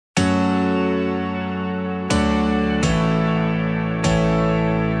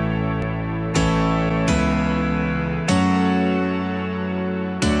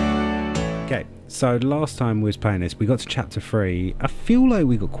So last time we was playing this, we got to chapter 3. I feel like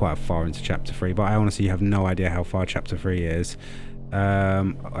we got quite far into chapter 3, but I honestly have no idea how far chapter 3 is.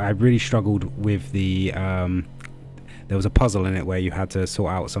 I really struggled with the... there was a puzzle in it where you had to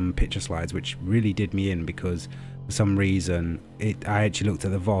sort out some picture slides, which really did me in because for some reason I actually looked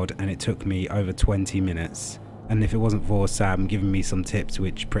at the VOD and it took me over 20 minutes. And if it wasn't for Sam giving me some tips,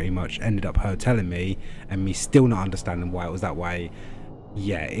 which pretty much ended up her telling me and me still not understanding why it was that way,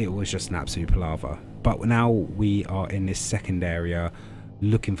 yeah, it was just an absolute palaver. But now we are in this second area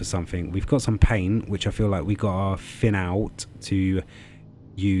looking for something. We've got some paint, which I feel like we got to thin out to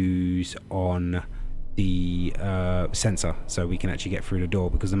use on the sensor so we can actually get through the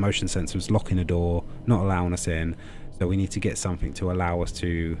door, because the motion sensor is locking the door, not allowing us in. So we need to get something to allow us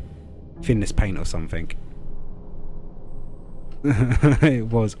to thin this paint or something. It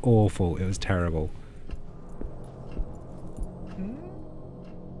was awful. It was terrible.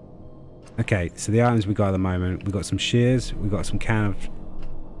 Okay, so the items we got at the moment, we got some shears, we got some can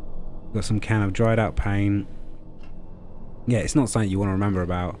of dried out paint. Yeah, it's not something you want to remember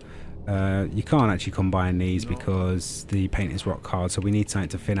about. You can't actually combine these because the paint is rock hard, so we need something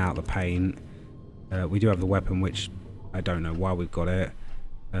to thin out the paint. We do have the weapon, which I don't know why we've got it.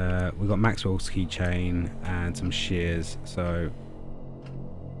 We've got Maxwell's keychain and some shears, so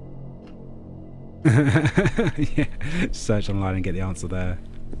yeah, search online and get the answer there.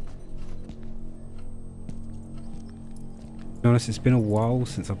 To be honest, it's been a while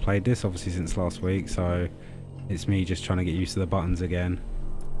since I played this, obviously since last week, so it's me just trying to get used to the buttons again.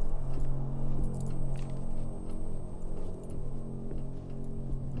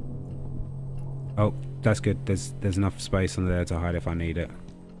 Oh, that's good. There's enough space under there to hide if I need it.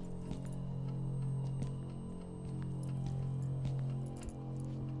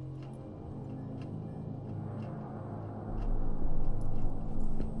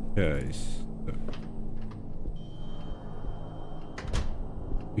 Okay.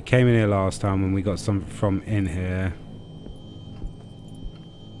 We came in here last time and we got something from in here.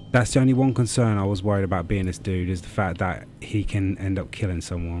 That's the only one concern I was worried about being this dude, is the fact that he can end up killing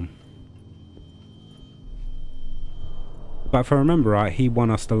someone. But if I remember right, he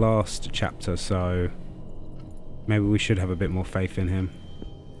won us the last chapter, so maybe we should have a bit more faith in him.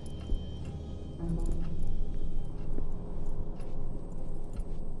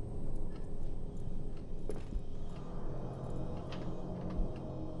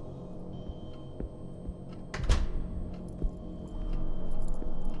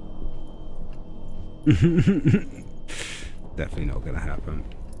 Definitely not gonna happen.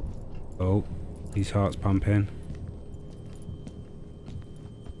 Oh, his heart's pumping.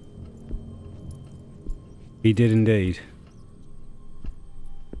 He did indeed.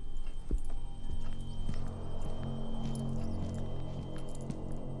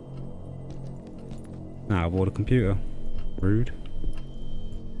 Now I've ordered a computer. Rude.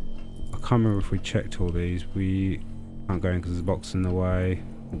 I can't remember if we checked all these. We can't go in because there's a box in the way.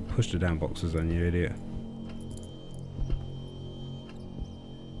 Push the down boxes then, you idiot.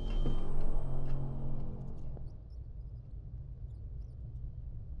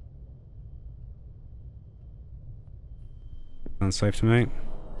 Sounds safe to me.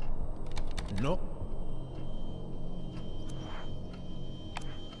 No.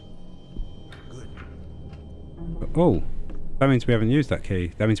 Good. Oh, that means we haven't used that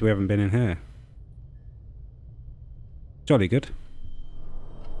key. That means we haven't been in here. Jolly good.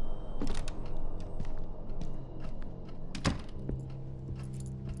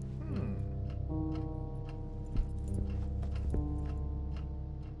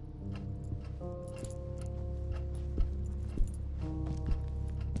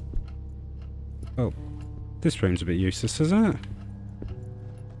 Oh, this room's a bit useless, isn't it?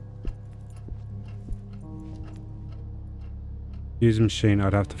 Use a machine,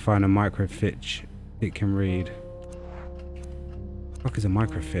 I'd have to find a microfiche it can read. What the fuck is a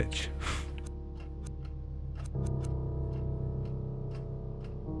microfiche?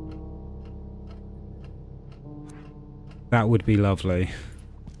 That would be lovely.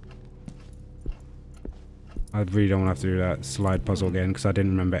 I really don't want to have to do that slide puzzle again because I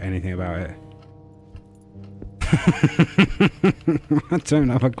didn't remember anything about it. I don't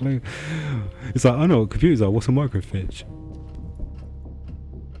have a clue. It's like, I know what computers are, what's a microfiche?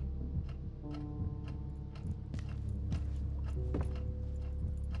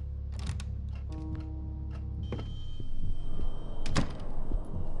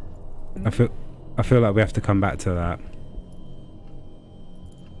 I feel like we have to come back to that.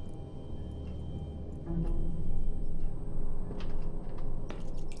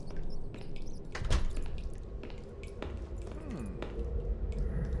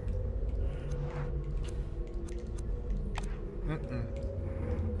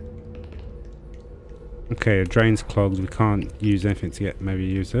 Okay, the drain's clogged. We can't use anything to get. Maybe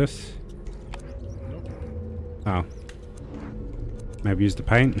use this. Oh. Maybe use the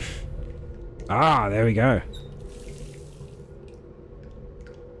paint. Ah, there we go.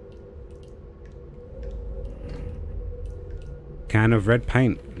 Can of red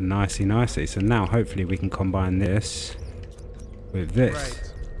paint. Nicey, nicey. So now hopefully we can combine this with this.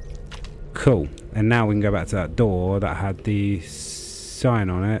 Right. Cool. And now we can go back to that door that had the sign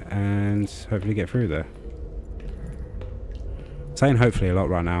on it and hopefully get through there. Saying hopefully a lot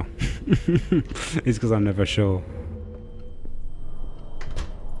right now. It's because I'm never sure.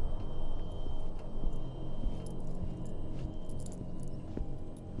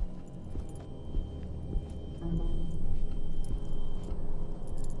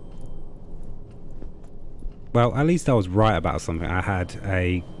 Well, at least I was right about something. I had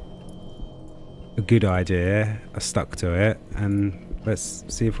a good idea. I stuck to it, and let's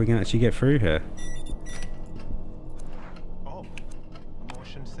see if we can actually get through here. Oh,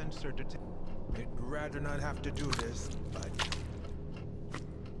 motion sensor detect. I'd rather not have to do this, but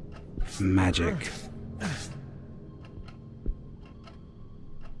Magic.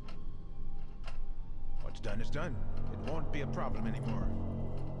 what's done is done. It won't be a problem anymore.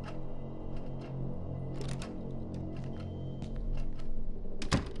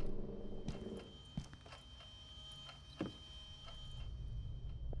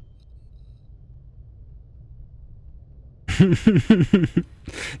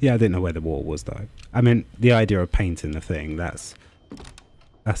 Yeah, I didn't know where the wall was though. I mean, the idea of painting the thing, that's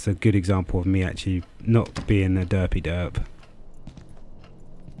a good example of me actually not being a derpy derp.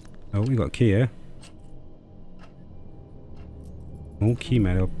 Oh, we got a key here. All key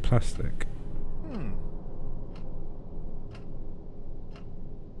made of plastic.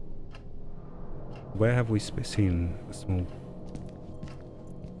 Where have we seen a small...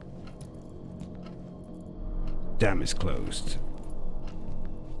 Dam is closed.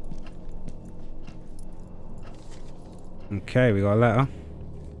 Okay, we got a letter.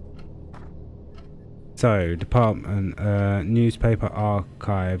 So, department, newspaper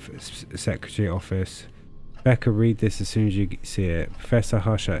archive, secretary office. Becca, read this as soon as you see it. Professor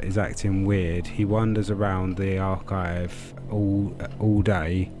Husher is acting weird. He wanders around the archive all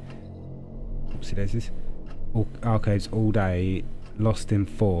day. Oopsie daisies. Archives all day, lost in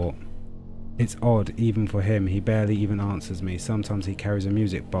thought. It's odd, even for him. He barely even answers me. Sometimes he carries a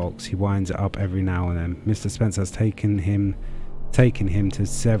music box. He winds it up every now and then. Mr. Spencer has taken him to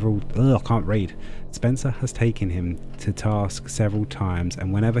several... Ugh, I can't read. Spencer has taken him to task several times,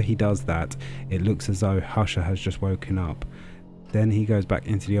 and whenever he does that, it looks as though Husher has just woken up. Then he goes back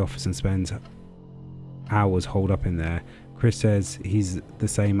into the office and spends hours holed up in there. Chris says he's the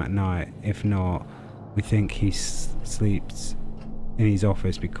same at night. If not, we think he sleeps in his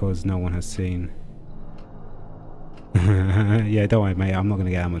office because no one has seen. Yeah, don't worry, mate. I'm not going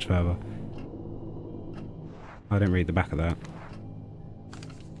to get that much further. I didn't read the back of that.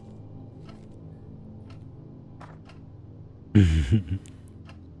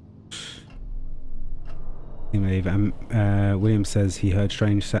 William says he heard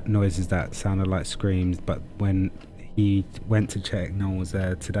strange noises that sounded like screams, but when he went to check, no one was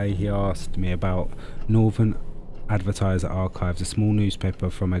there. Today he asked me about Northern Advertiser Archives, a small newspaper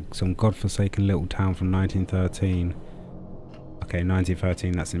from some godforsaken little town from 1913. Okay,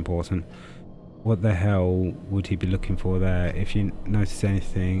 1913, that's important. What the hell would he be looking for there? If you notice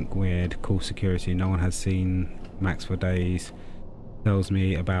anything weird, call security. No one has seen Max for days. Tells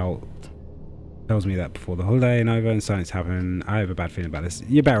me that before the holiday and over and something's happened. I have a bad feeling about this.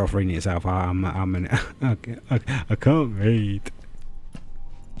 You're better off reading it yourself. I can't read.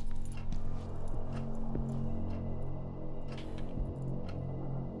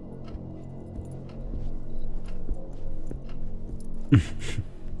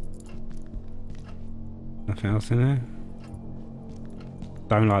 Nothing else in there?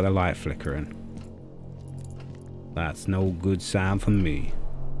 Don't like the light flickering. That's no good sign for me.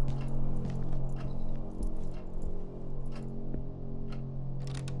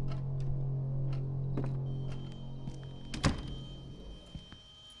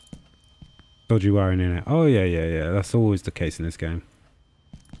 Dodgy wiring in it. Oh yeah. That's always the case in this game.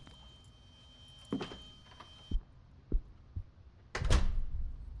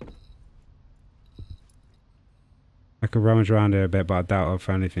 I could rummage around here a bit, but I doubt I'll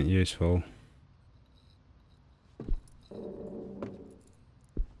find anything useful.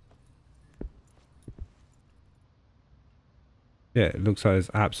 Yeah, it looks like there's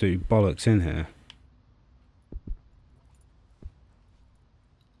absolute bollocks in here.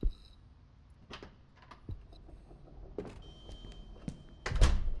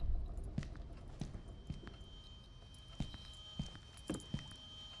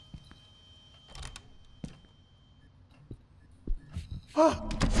 Oh,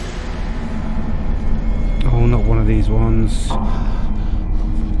 not one of these ones.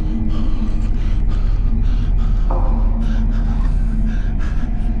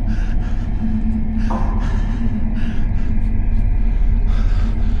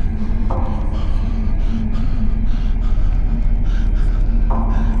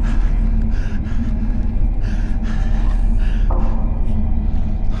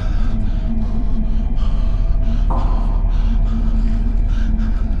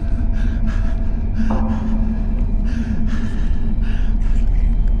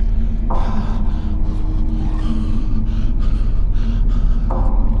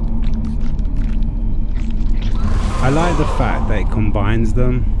 I like the fact that it combines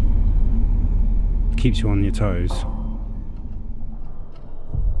them. Keeps you on your toes.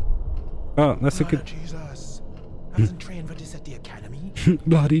 Oh, that's a good... Jesus. I wasn't trained for this at the academy.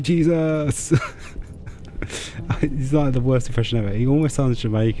 Bloody Jesus! He's like the worst impression ever. He almost sounds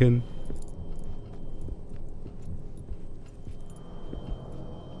Jamaican.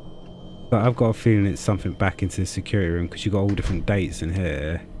 But I've got a feeling it's something back into the security room because you've got all different dates in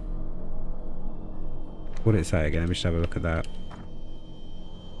here. What did it say again? Let me just have a look at that.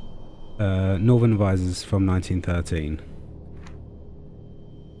 Northern Advisors from 1913.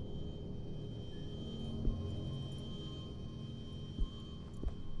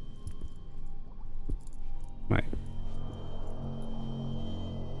 Right.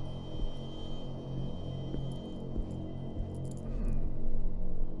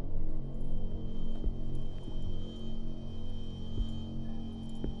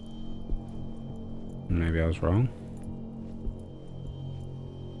 Maybe I was wrong.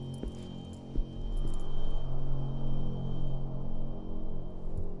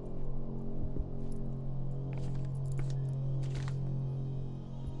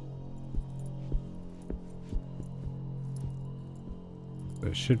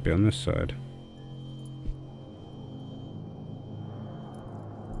 It should be on this side.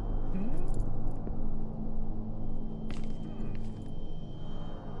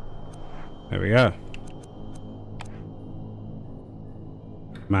 There we go.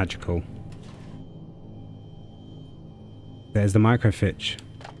 Magical. There's the microfiche.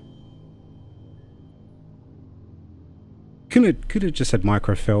 Could have just said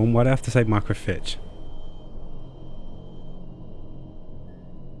microfilm. Why'd I have to say microfiche?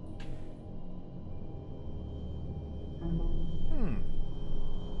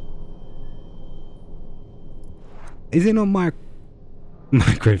 Is it not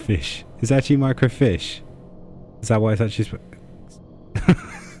microfiche? It's actually microfiche. Is that why it's actually...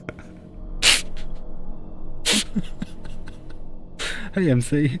 Hey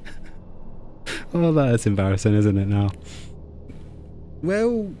MC. Oh, that is embarrassing, isn't it now?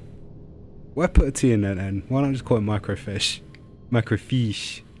 Well, why put a T in there then? Why not just call it microfiche?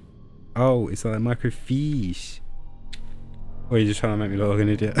 Microfiche. Oh, it's like microfiche. Or are you just trying to make me look like an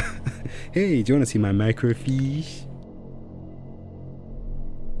idiot? Hey, do you want to see my microfiche?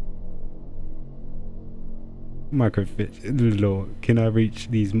 Microfiche. Lord, can I reach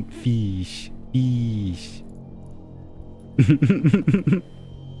these fish? Fish.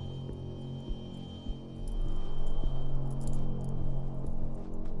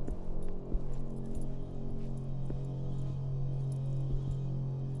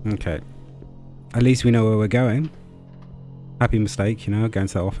 Okay. At least we know where we're going. Happy mistake, you know, going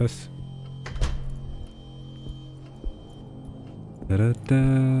to that office. Da-da-da,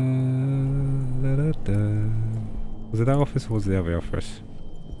 da-da-da. Was it that office or was it the other office?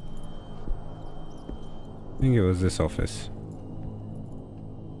 I think it was this office.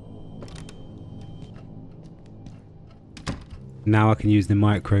 Now I can use the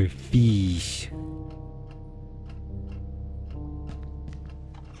microfiche.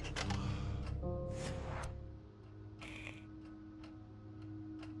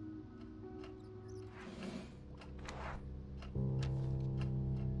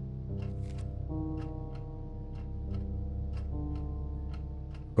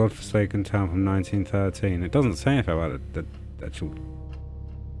 Godforsaken town from 1913. It doesn't say anything about it, the actual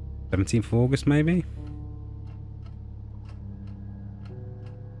 17th of August, maybe?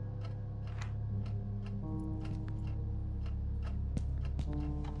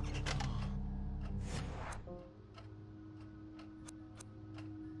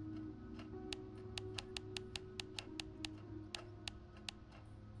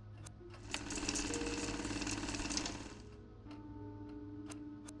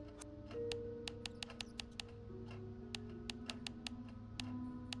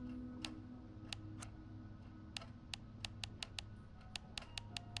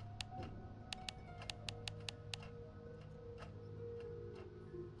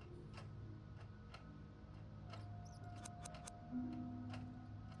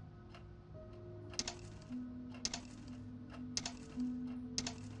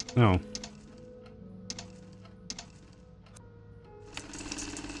 Oh.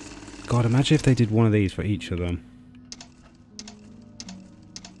 God, imagine if they did one of these for each of them.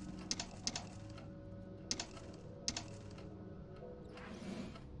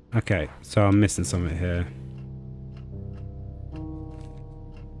 Okay, so I'm missing something here.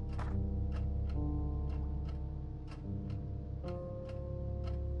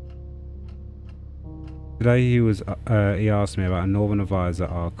 Today he asked me about a Northern Advisor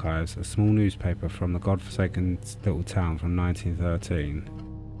Archives, a small newspaper from the godforsaken little town from 1913.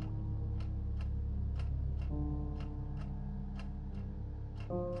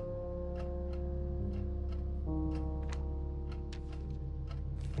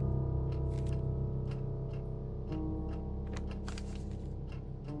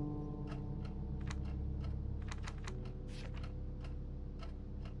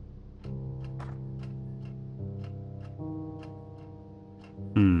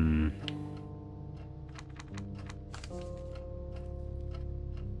 Hmm.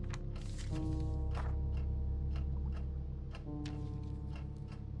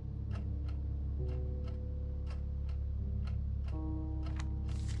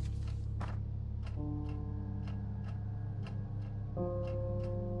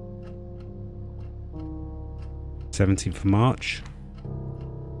 Seventeenth of March.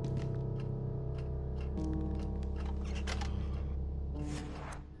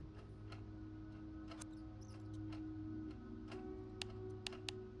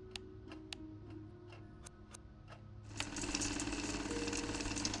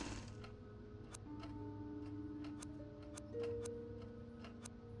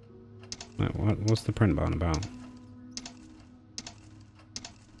 Wait, what's the print button about?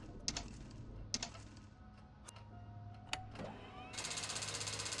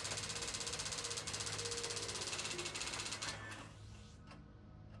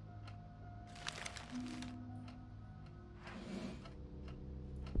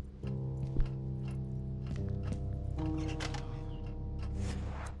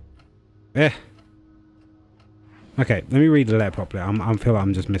 Eh. Okay, let me read the letter properly. I feel like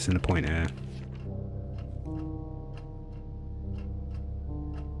I'm just missing a point here.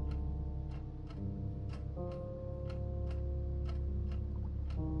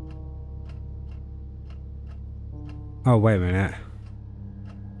 Oh, wait a minute.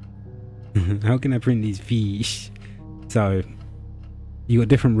 How can I print these fish? So, you got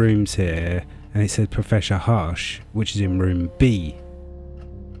different rooms here, and it said Professor Hush, which is in room B.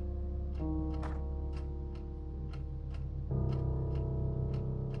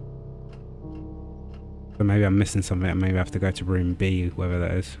 So maybe I'm missing something. Maybe I have to go to room B, wherever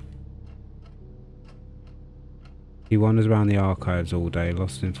that is. He wanders around the archives all day,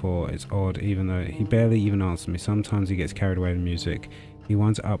 lost in thought. It's odd, even though he barely even answers me. Sometimes he gets carried away with music. He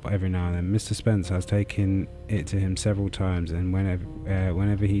winds up every now and then. Mr. Spencer has taken it to him several times, and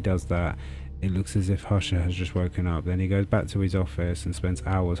whenever he does that, it looks as if Husher has just woken up. Then he goes back to his office and spends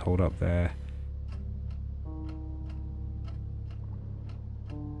hours holed up there.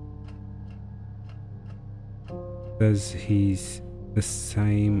 Says he's the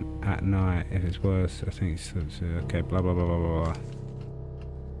same at night. If it's worse, I think it's okay. Blah blah blah blah blah.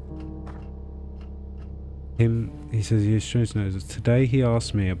 He says he is strange to know that today he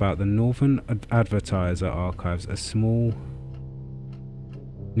asked me about the Northern Advertiser Archives, a small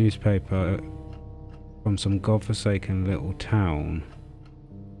newspaper from some godforsaken little town.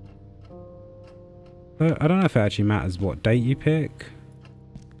 But I don't know if it actually matters what date you pick.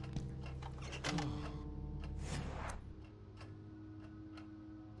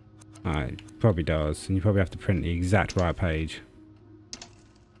 It probably does, and you probably have to print the exact right page.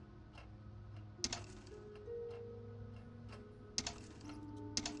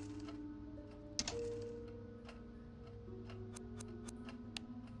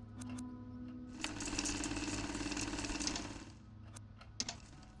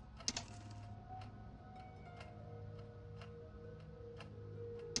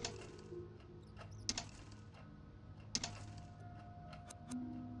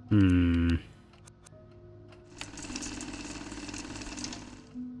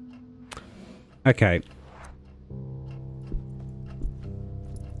 Okay.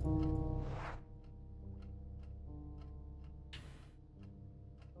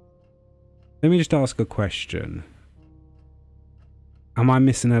 Let me just ask a question. Am I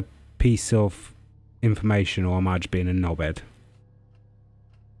missing a piece of information, or am I just being a knobhead?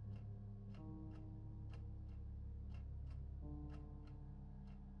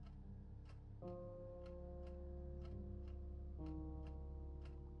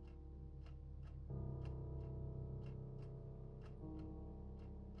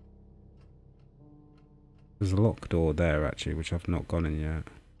 There's a locked door there actually, which I've not gone in yet.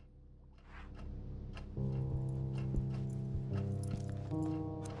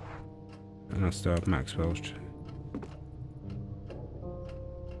 And I still have Maxwell's.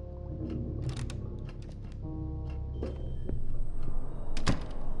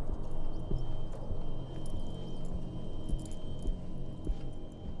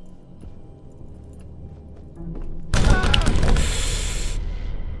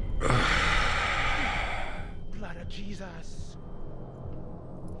 Blood of Jesus.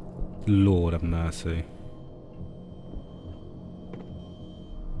 Lord of mercy.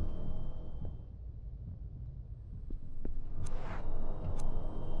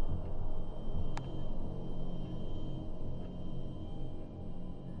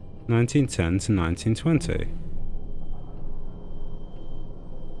 (1910 to 1920).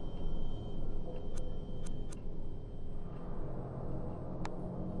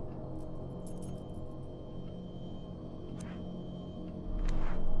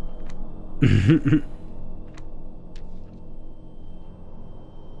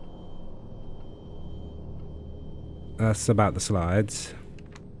 That's about the slides.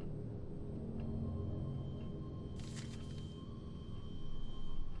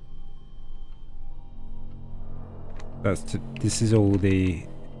 This is all the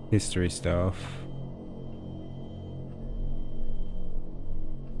history stuff.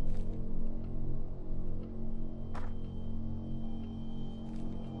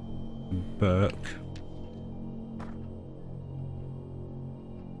 Burke.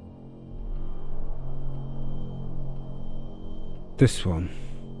 This one.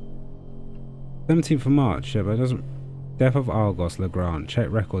 17th of March, yeah, but it doesn't. Death of Argos Legrand. Check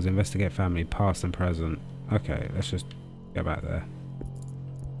records, investigate family, past and present. Okay, let's just go back there.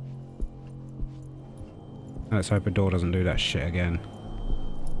 Let's hope a door doesn't do that shit again.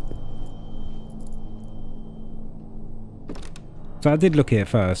 So I did look at it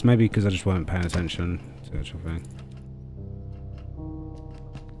first, maybe because I just weren't paying attention to the actual thing.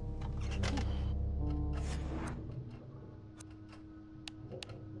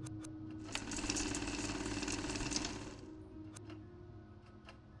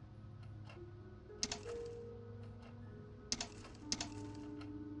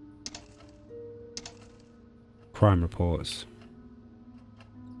 Crime reports.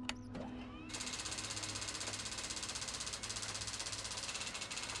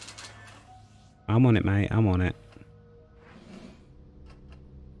 I'm on it, mate. I'm on it.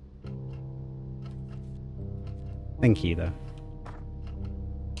 Thank you, though.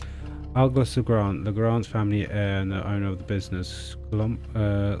 Argos Legrand, Legrand's family heir and the owner of the business,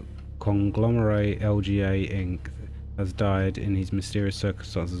 Conglomerate LGA Inc., has died in his mysterious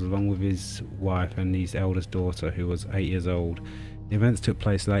circumstances along with his wife and his eldest daughter, who was 8 years old. The events took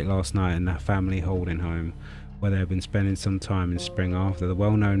place late last night in that family holding home, where they had been spending some time in spring after the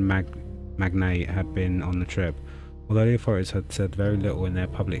well-known magnate had been on the trip. Although the authorities had said very little in their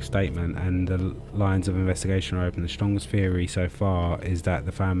public statement and the lines of investigation are open, the strongest theory so far is that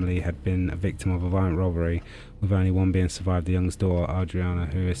the family had been a victim of a violent robbery, with only one being survived, the youngest daughter, Adriana,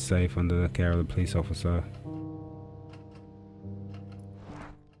 who is safe under the care of the police officer.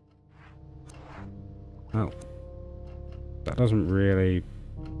 Oh, that doesn't really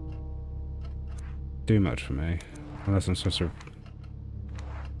do much for me, unless I'm supposed to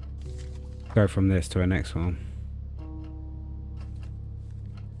go from this to a next one.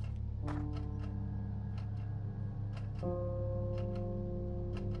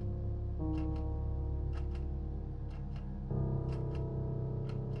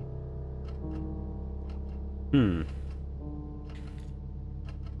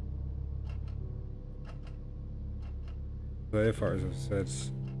 The authorities have said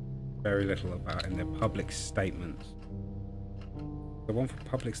very little about in their public statements. The one for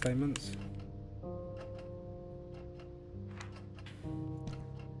public statements?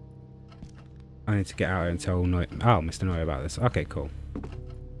 I need to get out and tell Mr. Noy about this. Okay, cool.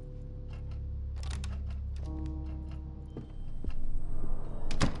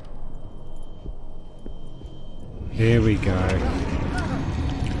 Here we go.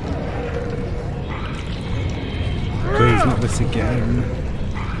 Please, not this again.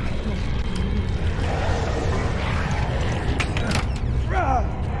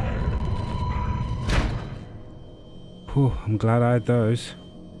 Whew, I'm glad I had those.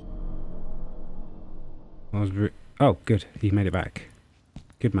 Oh, good. He made it back.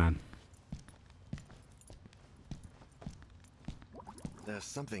 Good man. There's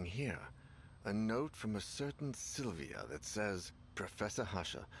something here. A note from a certain Sylvia that says, Professor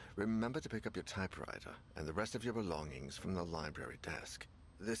Husher, remember to pick up your typewriter and the rest of your belongings from the library desk.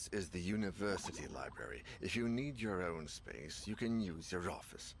 This is the university library. If you need your own space, you can use your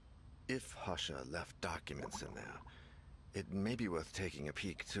office. If Husha left documents in there, it may be worth taking a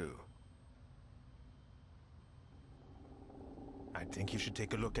peek too. I think you should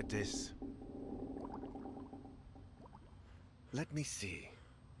take a look at this. Let me see.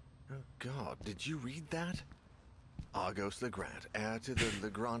 Oh God, did you read that? Argos Legrand, heir to the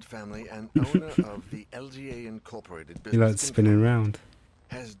Legrand family and owner of the LGA Incorporated He business, likes spinning around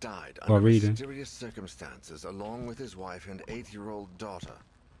has died while under reading. mysterious circumstances along with his wife and 8-year-old daughter.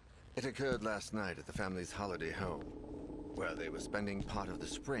 It occurred last night at the family's holiday home, where they were spending part of the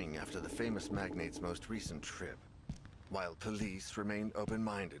spring after the famous magnate's most recent trip. While police remain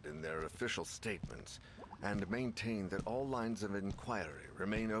open-minded in their official statements and maintain that all lines of inquiry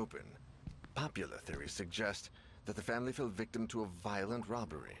remain open, popular theories suggest that the family fell victim to a violent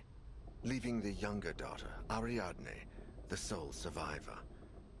robbery, leaving the younger daughter, Ariadne, the sole survivor.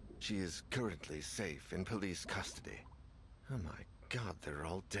 She is currently safe in police custody. Oh my God, they're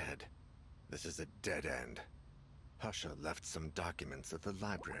all dead. This is a dead end. Husha left some documents at the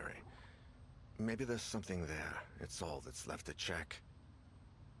library. Maybe there's something there. It's all that's left to check.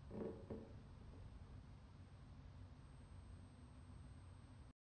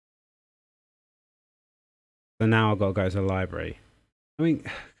 So now I've got to go to the library. I mean,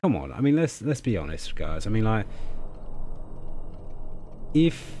 come on. I mean, let's be honest, guys. I mean, like,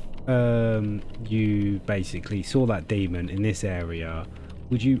 if you basically saw that demon in this area,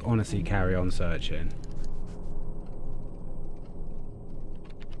 would you honestly carry on searching?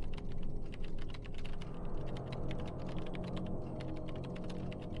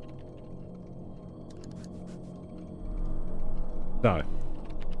 So,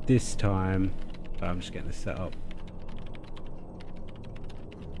 this time, I'm just getting this set up.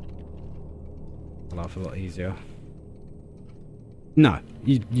 Life a lot easier. No,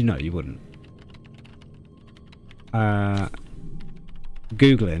 you know you wouldn't.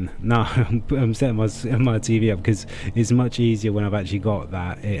 Googling. No, I'm setting my TV up because it's much easier when I've actually got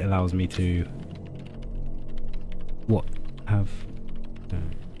that. It allows me to have.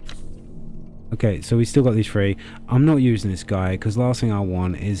 Okay, so we still got these three. I'm not using this guy because last thing I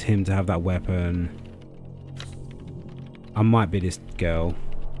want is him to have that weapon. I might be this girl.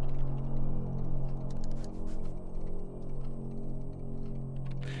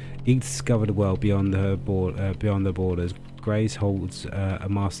 He discovered a world beyond the borders. Grace holds a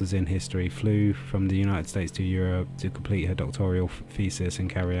master's in history. Flew from the United States to Europe to complete her doctoral thesis and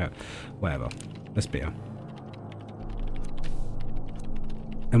carry out whatever. Let's be her.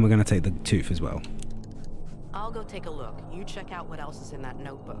 And we're going to take the tooth as well. I'll go take a look. You check out what else is in that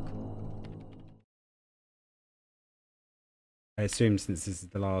notebook. I assume since this is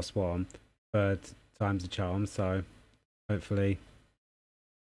the last one, third time's a charm, so hopefully.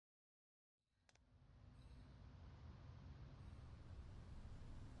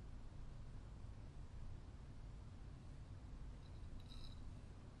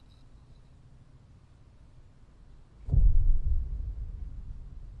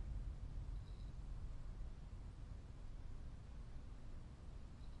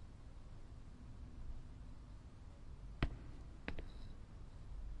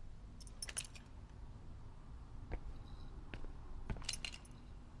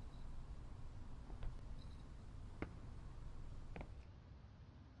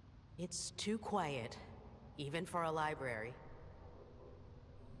 It's too quiet, even for a library.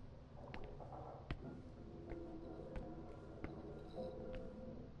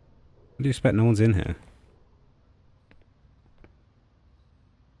 What do you expect? No one's in here.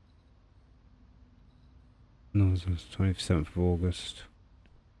 No, it's 27th of August.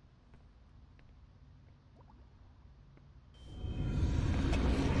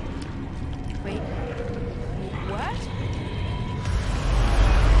 Wait, what?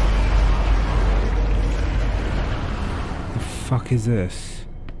 The fuck is this?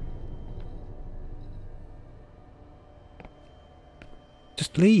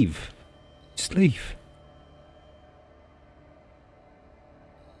 Just leave. Just leave.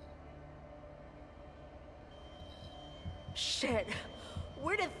 Shit,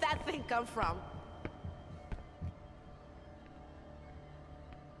 where did that thing come from?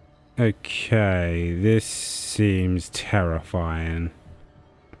 Okay, this seems terrifying.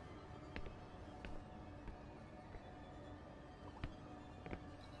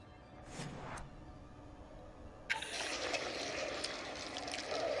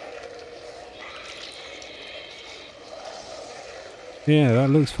 Yeah, that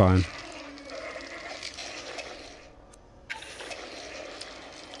looks fine.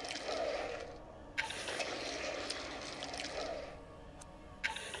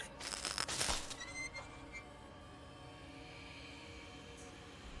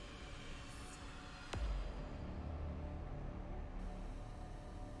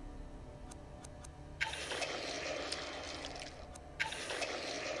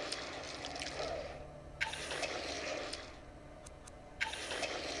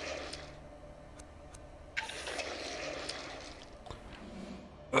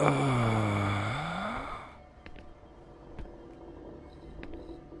 I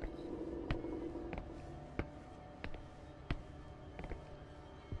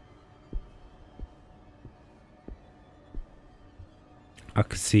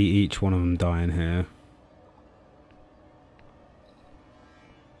could see each one of them dying here.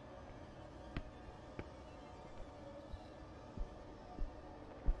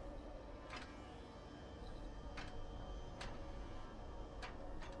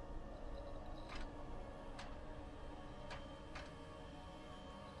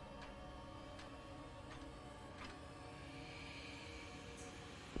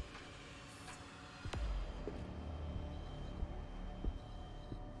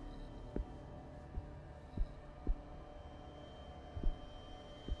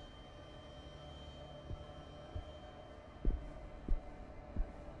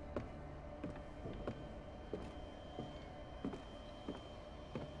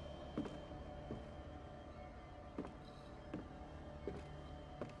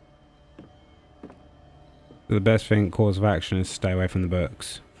 The best thing, course of action, is stay away from the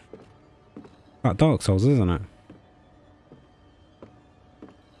books. Like Dark Souls, isn't it?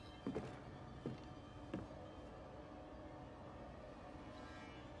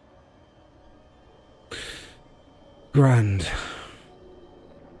 Grand.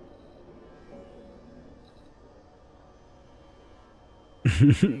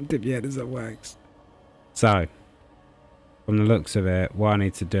 Dip your head as it wax. So, from the looks of it, what I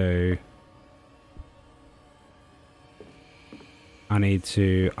need to do, I need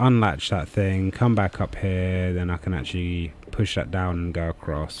to unlatch that thing, come back up here, then I can actually push that down and go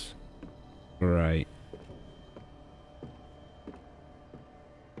across. Great.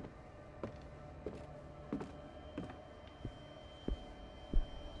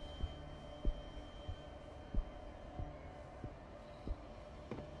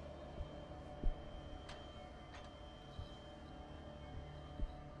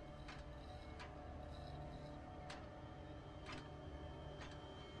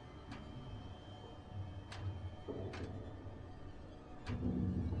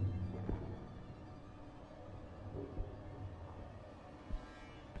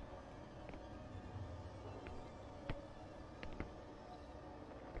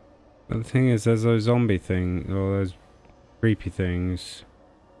 But the thing is, there's those zombie things, or those creepy things.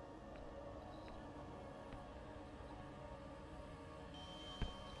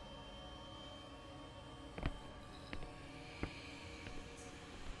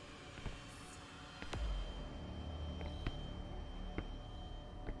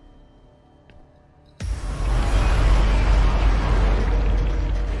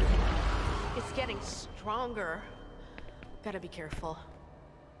 It's getting stronger. Gotta be careful.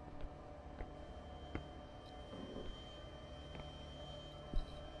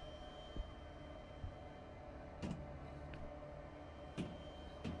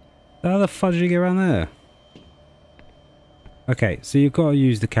 How the fudge did you get around there? Okay, so you've got to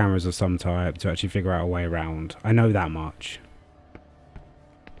use the cameras of some type to actually figure out a way around. I know that much.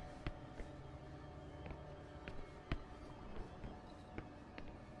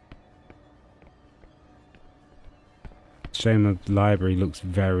 Shame the library looks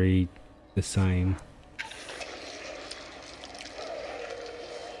very the same.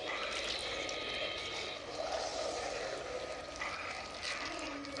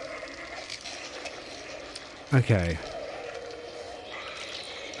 Okay. I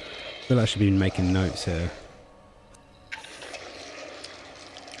feel like I should be making notes here.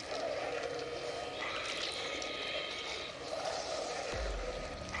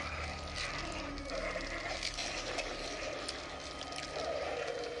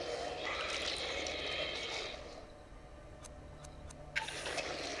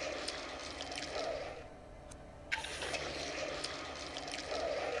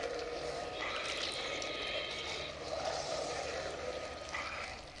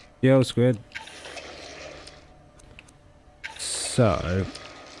 Yo, Squid. So,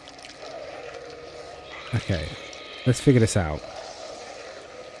 okay, let's figure this out.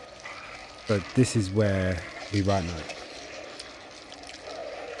 So this is where we write notes.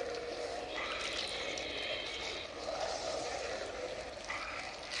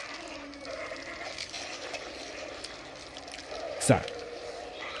 So,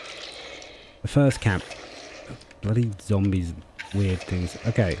 the first camp. Bloody zombies, weird things.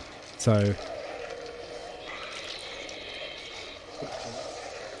 Okay, so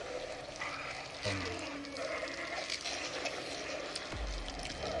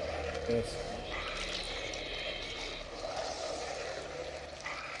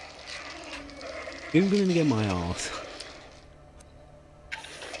Googling to get my arse.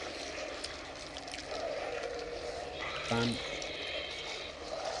 Ban.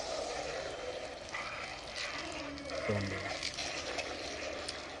 Zombie.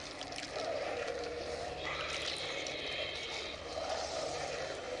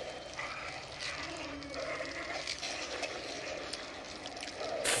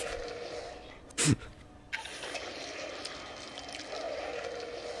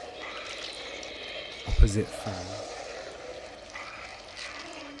 Opposite fan.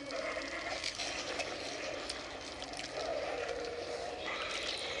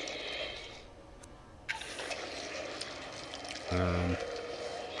 Um,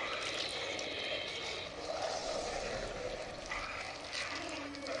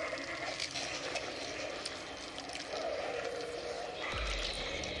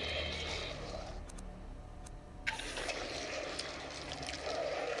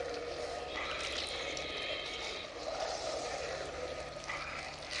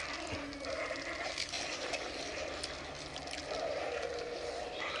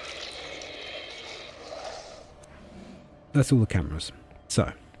 that's all the cameras.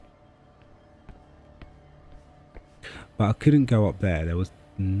 So, but I couldn't go up there. There was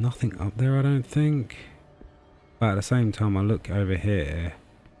nothing up there, I don't think. But at the same time, I look over here,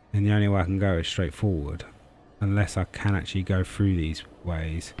 and the only way I can go is straight forward, unless I can actually go through these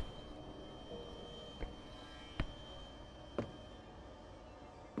ways.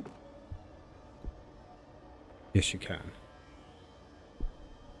 Yes, you can.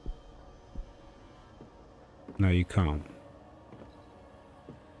 No, you can't.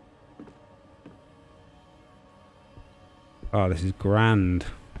 Oh, this is grand.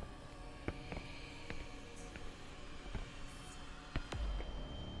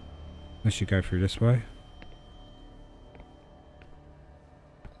 I should go through this way.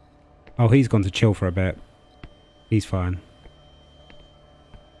 Oh, he's gone to chill for a bit. He's fine.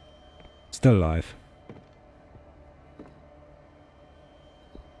 Still alive.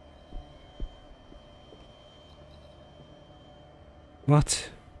 What?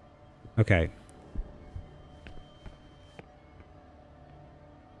 Okay.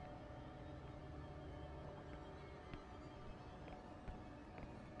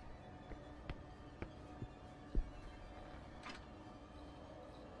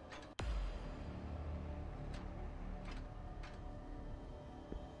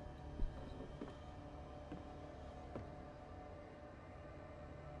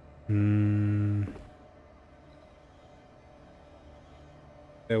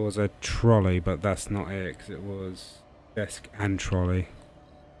 There was a trolley, but that's not it, because it was desk and trolley.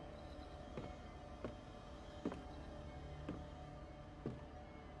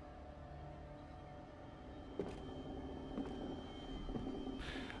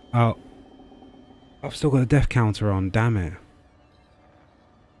 Oh, I've still got the death counter on, damn it.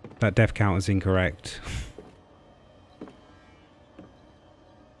 That death counter's incorrect.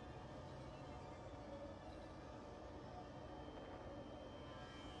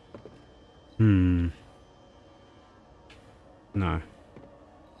 No.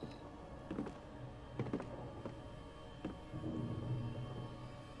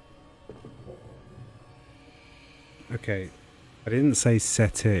 Okay, I didn't say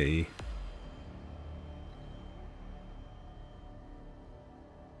settee.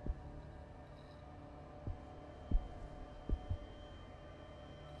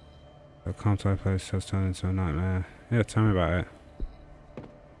 A calm-type place has turned into a nightmare. Yeah, tell me about it.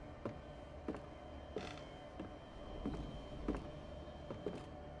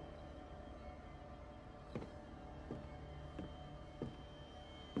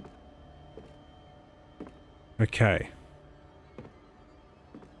 Okay.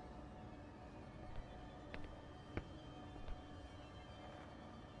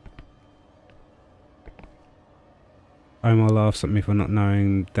 Omar laughs at me for not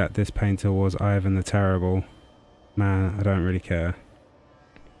knowing that this painter was Ivan the Terrible. Man, I don't really care.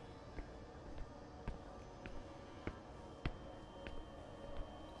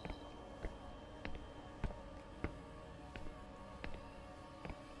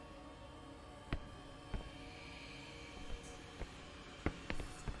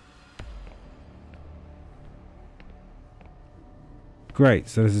 Great,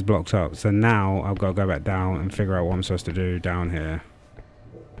 so this is blocked up. So now I've got to go back down and figure out what I'm supposed to do down here.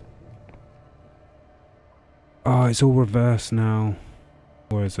 Oh, it's all reversed now.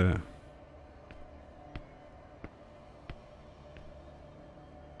 Where is it?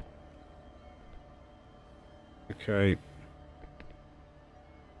 Okay.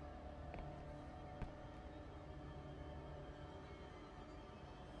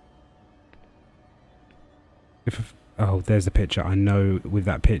 Oh, there's the picture. I know with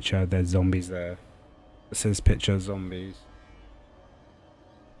that picture there's zombies there. It says picture zombies.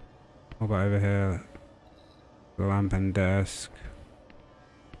 What about over here? The lamp and desk.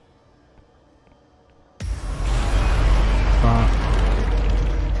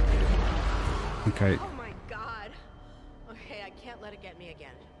 Okay. Oh my god. Okay, I can't let it get me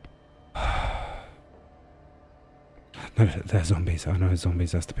again. No, they're zombies. I know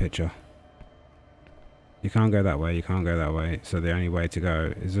zombies. That's the picture. You can't go that way. You can't go that way. So the only way to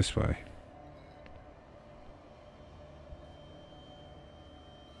go is this way.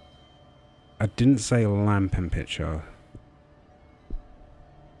 I didn't say lamp and picture.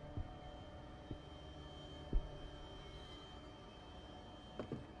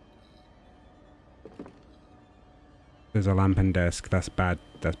 There's a lamp and desk. That's bad.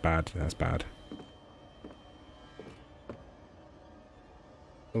 That's bad. That's bad.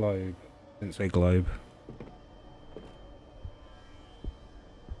 Globe. Didn't say globe.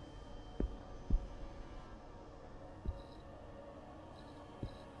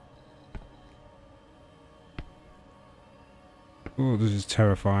 Oh, this is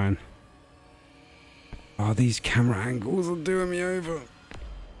terrifying. Oh, these camera angles are doing me over.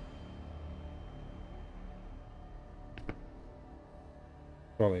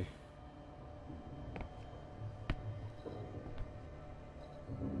 Probably.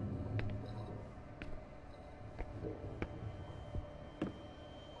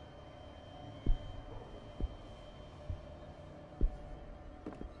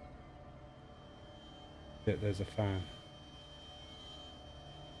 There's a fan.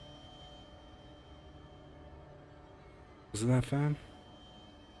 Was it that fan?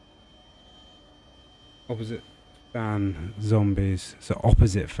 Opposite fan, zombies. So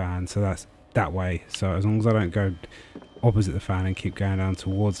opposite fan, so that's that way. So as long as I don't go opposite the fan and keep going down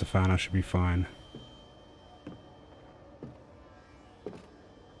towards the fan, I should be fine.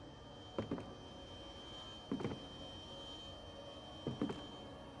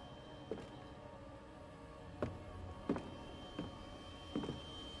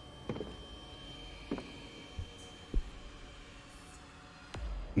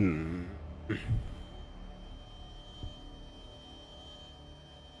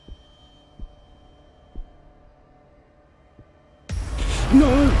 No!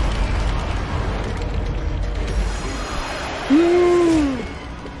 No!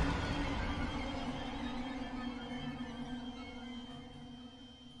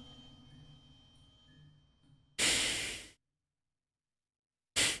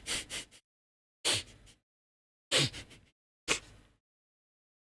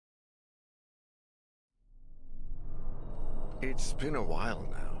 It's been a while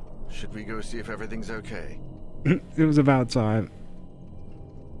now. Should we go see if everything's okay? It was about time.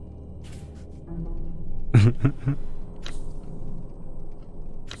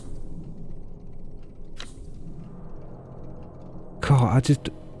 God,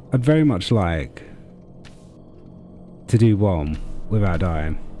 I'd very much like to do one without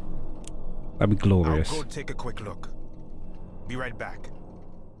dying. That'd be glorious. I'll go take a quick look. Be right back.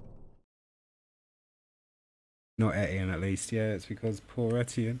 Not Etienne, at least. Yeah, it's because poor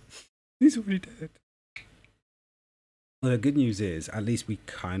Etienne. He's already dead. Well, the good news is, at least we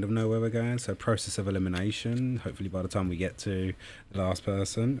kind of know where we're going. So, process of elimination. Hopefully, by the time we get to the last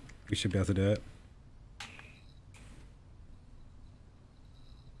person, we should be able to do it.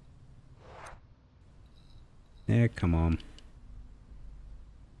 Yeah, come on.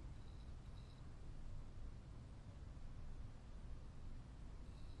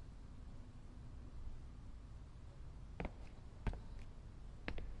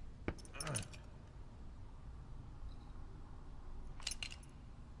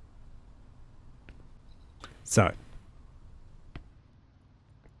 So,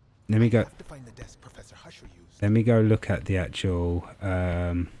 let me go. To find the desk Professor Husher used. Let me go look at the actual.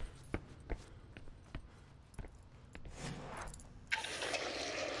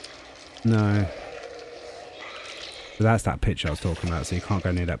 No. So that's that picture I was talking about. So you can't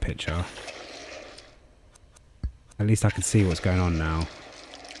go near that picture. At least I can see what's going on now.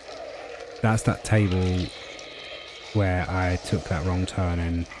 That's that table where I took that wrong turn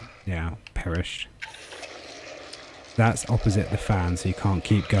and, yeah, perished. That's opposite the fan, so you can't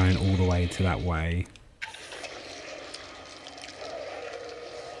keep going all the way to that way.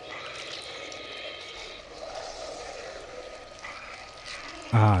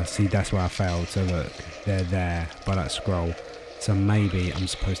 Ah, see, that's where I failed. So look, they're there by that scroll. So maybe I'm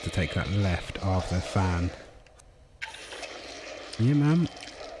supposed to take that left after the fan. Yeah, man.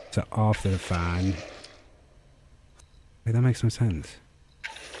 So after the fan. Wait, that makes no sense.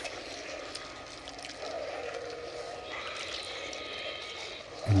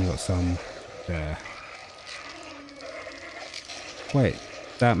 And you got some there. Wait,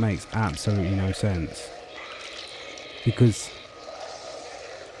 that makes absolutely no sense. Because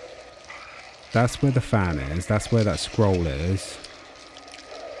that's where the fan is. That's where that scroll is.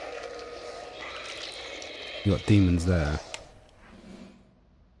 You got demons there.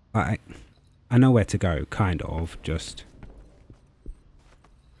 I know where to go, kind of, just...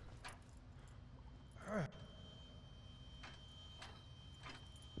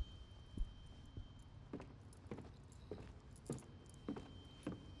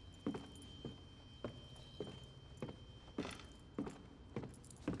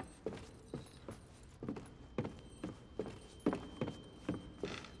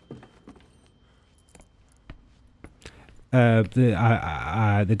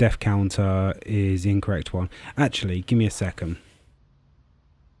 the death counter is the incorrect one. Actually, give me a second.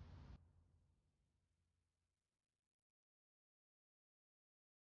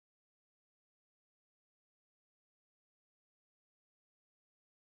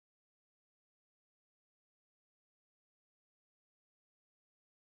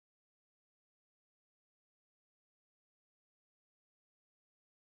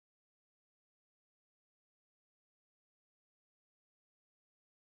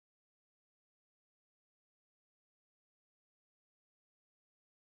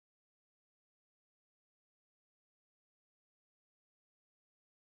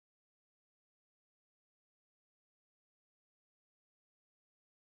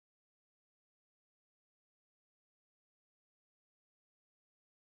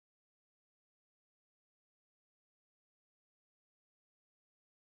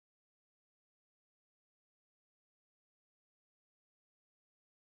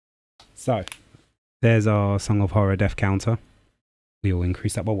 So, there's our Song of Horror death counter. We will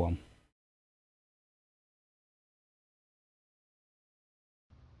increase that by 1.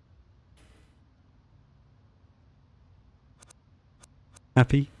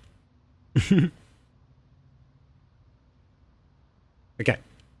 Happy? Okay.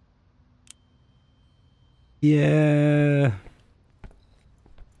 Yeah.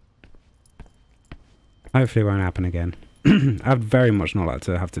 Hopefully it won't happen again. I'd very much not like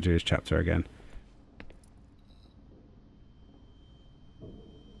to have to do this chapter again.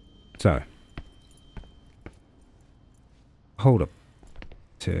 So. Hold up.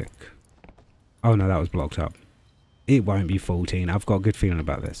 Tick. Oh no, that was blocked up. It won't be 14. I've got a good feeling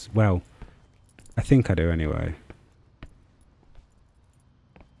about this. Well, I think I do anyway.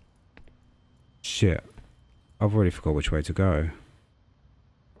 Shit. I've already forgot which way to go.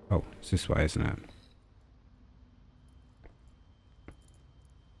 Oh, it's this way, isn't it?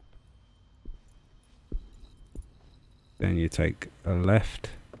 Then you take a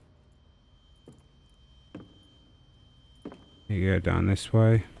left. You go down this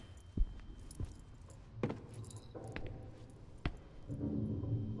way.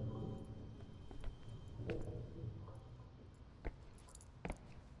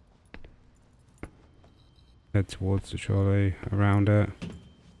 Head towards the trolley, around it.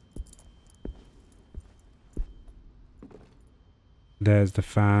 There's the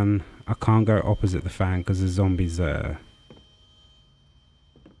fan. I can't go opposite the fan because there's zombies there.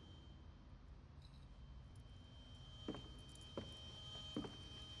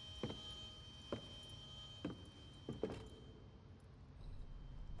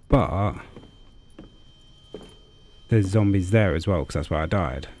 But there's zombies there as well because that's where I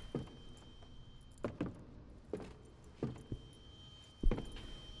died.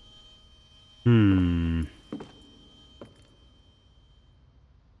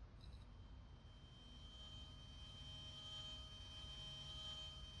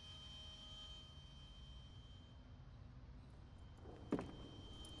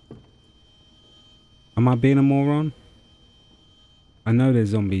 Am I being a moron? I know there's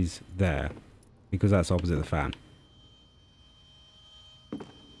zombies there because that's opposite the fan.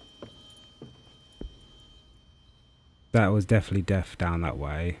 That was definitely death down that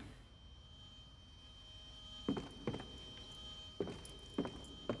way.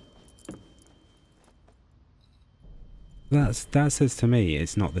 That says to me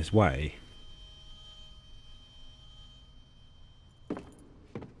it's not this way.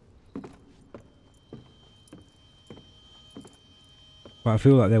 But I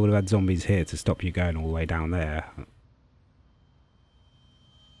feel like they would have had zombies here to stop you going all the way down there.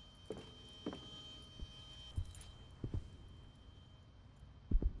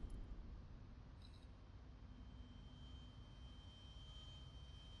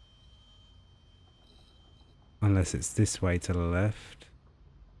 Unless it's this way to the left.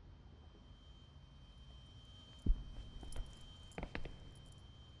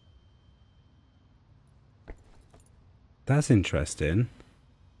 That's interesting.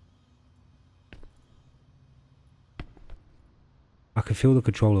 I can feel the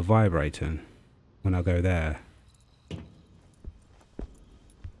controller vibrating when I go there.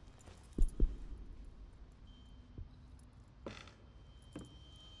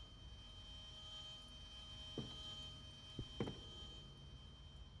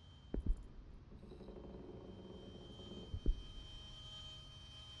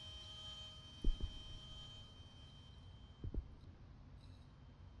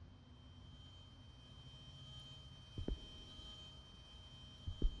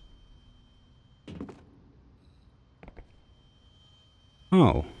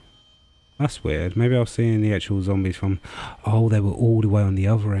 Oh, that's weird. Maybe I was seeing the actual zombies from... Oh, they were all the way on the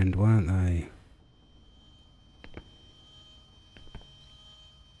other end, weren't they?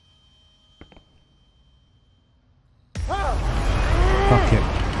 Fuck it.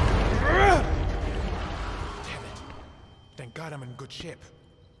 Damn it. Thank God I'm in good shape.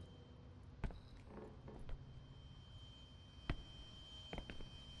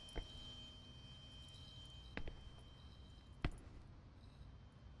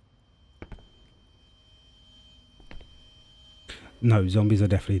 No, zombies are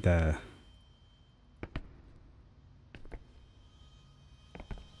definitely there.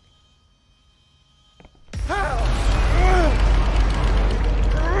 I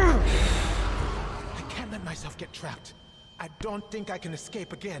can't let myself get trapped. I don't think I can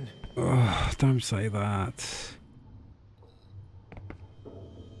escape again. Ugh, don't say that.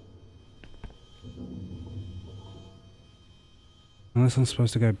 Unless I'm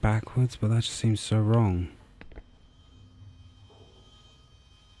supposed to go backwards, but that just seems so wrong.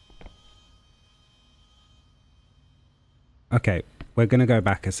 Okay, we're going to go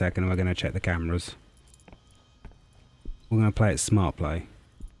back a second and we're going to check the cameras. We're going to play it smart play.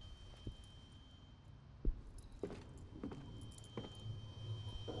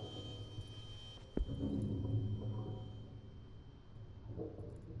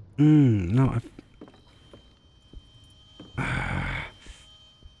 No,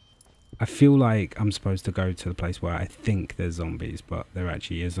 I feel like I'm supposed to go to the place where I think there's zombies, but there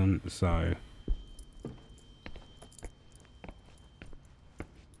actually isn't, so...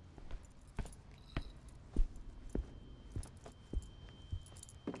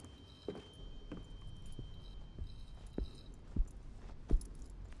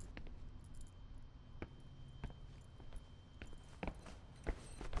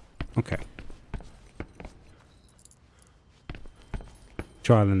 Okay.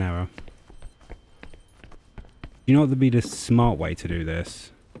 Trial and error. You know what would be the smart way to do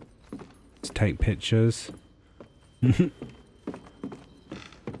this? To take pictures.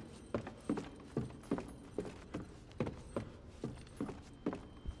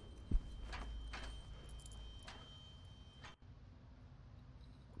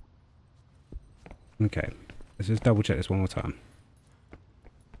 Okay. Let's just double check this one more time.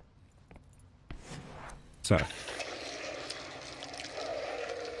 So.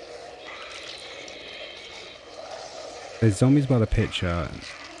 There's zombies by the picture.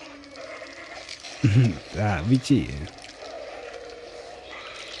 Ah, we cheated.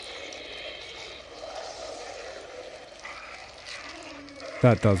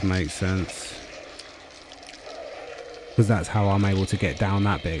 That does make sense. Because that's how I'm able to get down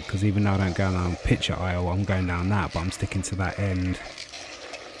that bit. Because even though I don't go down picture aisle, I'm going down that, but I'm sticking to that end.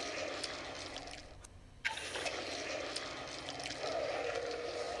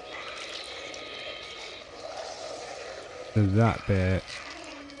 So that bit,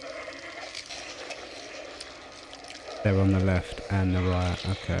 they're on the left and the right,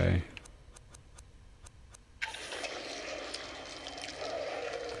 okay.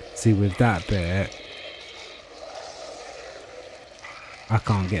 See, with that bit, I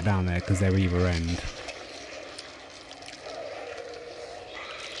can't get down there because they're either end.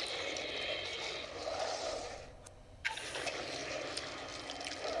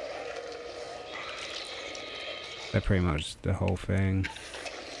 They're pretty much the whole thing.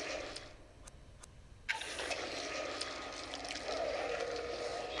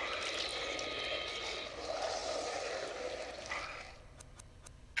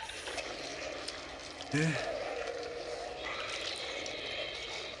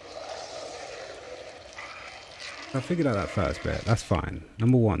 I figured out that first bit. That's fine.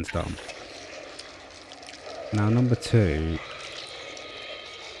 Number one's done. Now number two.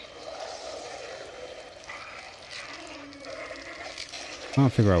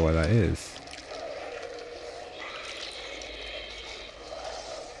 Can't figure out where that is.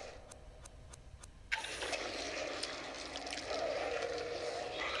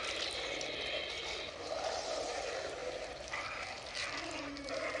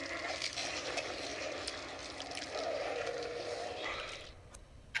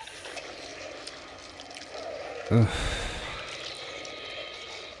 Ugh.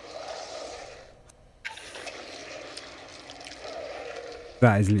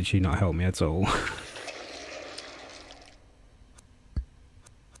 That has literally not helped me at all.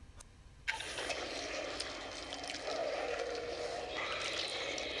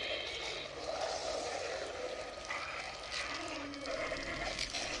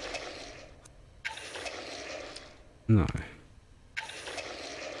 No.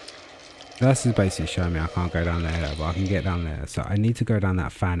 This is basically showing me I can't go down there, but I can get down there. So I need to go down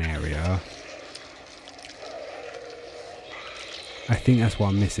that fan area. I think that's what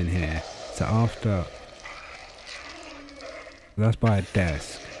I'm missing here. So after... That's by a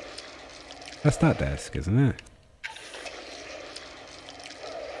desk. That's that desk, isn't it?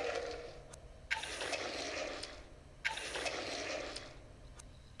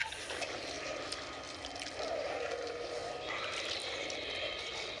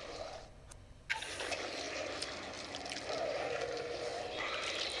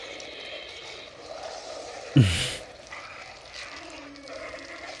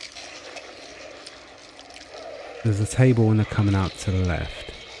 There's a table and they're coming out to the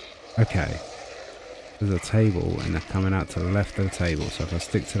left. Okay. There's a table and they're coming out to the left of the table. So if I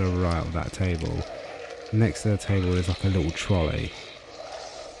stick to the right of that table, next to the table there's like a little trolley.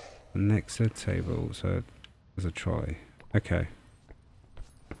 Next to the table, so there's a trolley. Okay.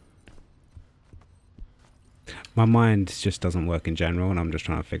 My mind just doesn't work in general and I'm just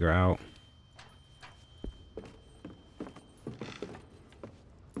trying to figure it out.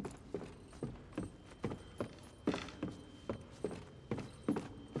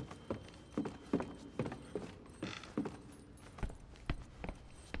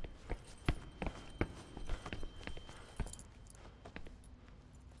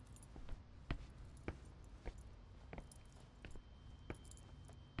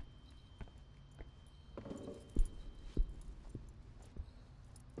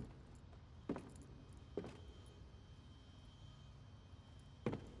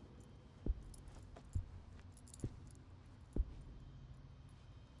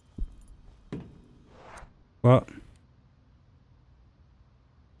 What?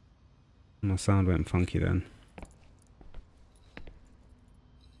 My sound went funky then.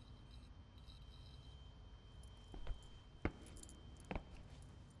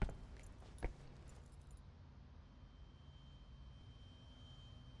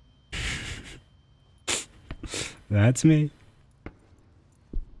 That's me.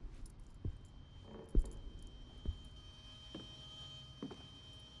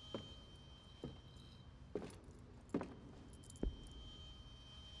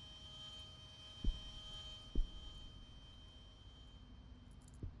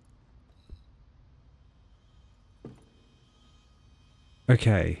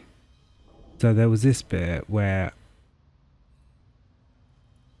 Okay, so there was this bit where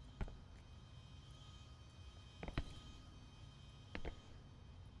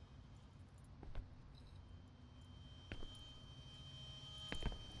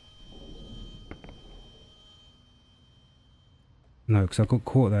no, because I got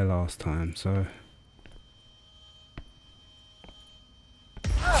caught there last time, so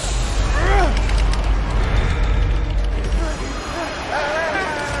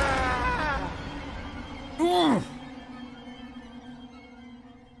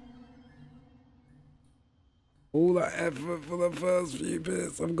all that effort for the first few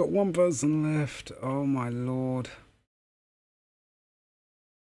bits. I've got one person left. Oh my lord.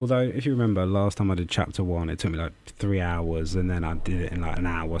 Although, if you remember, last time I did chapter 1, it took me like 3 hours, and then I did it in like an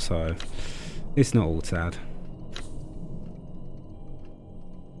hour, so it's not all sad.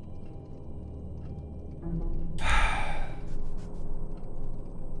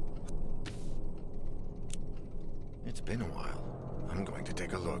 It's been a while. I'm going to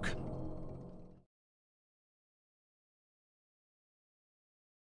take a look.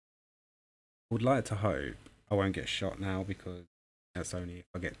 Would like to hope I won't get shot now because that's only if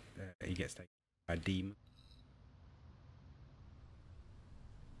I get he gets taken by a demon.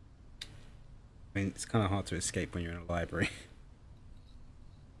 I mean, it's kind of hard to escape when you're in a library.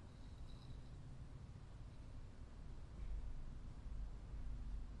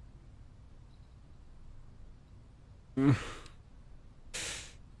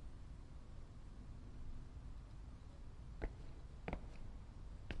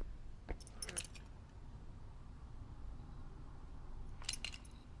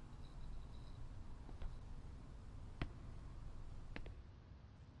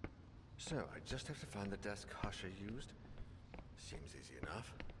 So, I just have to find the desk Hasha used. Seems easy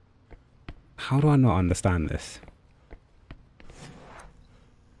enough. How do I not understand this?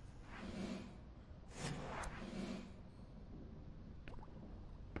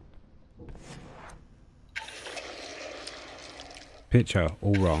 Picture,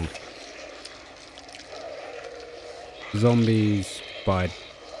 all wrong. Zombies by...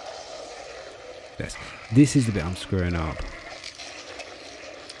 Yes. This is the bit I'm screwing up.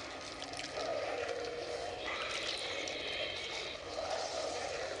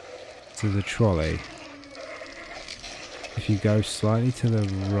 To the trolley. If you go slightly to the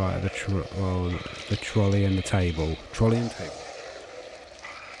right, the trolley and the table. Trolley and table.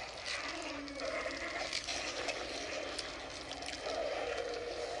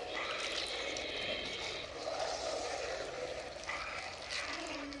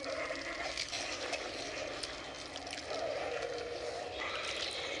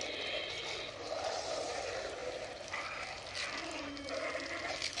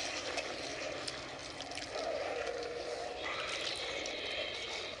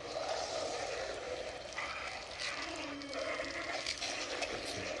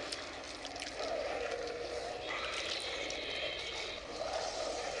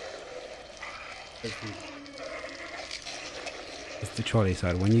 It's the trolley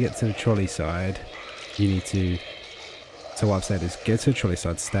side. When you get to the trolley side, you need to... So what I've said is get to the trolley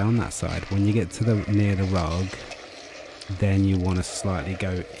side, stay on that side. When you get to the near the rug, then you want to slightly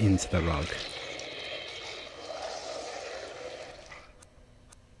go into the rug.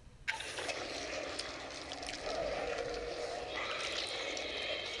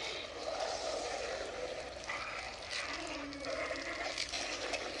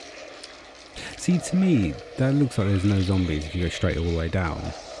 See, to me, that looks like there's no zombies if you go straight all the way down.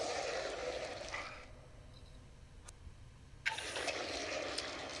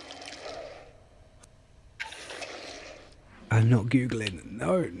 I'm not Googling.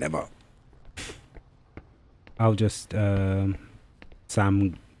 No, never. I'll just Sam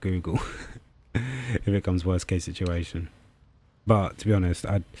Google if it comes worst case situation. But to be honest,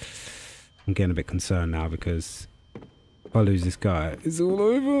 I'm getting a bit concerned now because if I lose this guy, it's all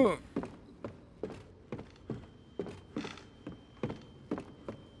over.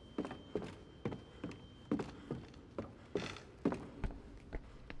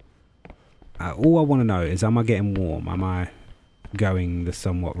 All I want to know is, am I getting warm? Am I going the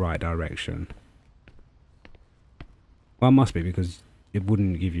somewhat right direction? Well, it must be, because it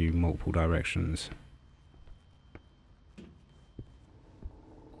wouldn't give you multiple directions.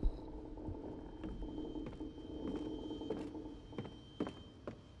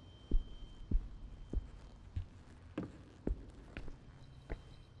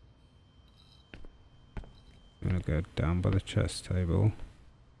 I'm going to go down by the chest table.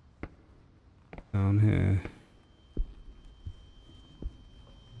 Down here.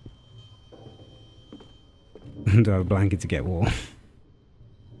 Do I have a blanket to get warm?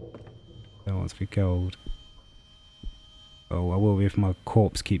 Don't want to be cold. Oh, I will be if my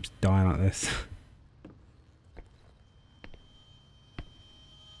corpse keeps dying like this.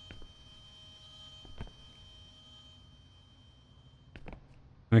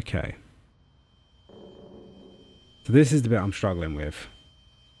 Okay. So this is the bit I'm struggling with.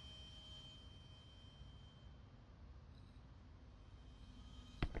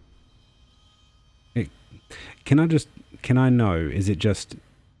 Can I know, is it just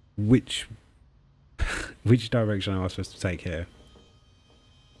which direction am I supposed to take here?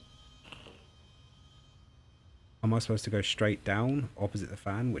 Am I supposed to go straight down opposite the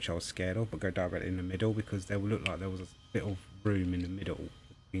fan, which I was scared of, but go directly in the middle, because there would look like there was a bit of room in the middle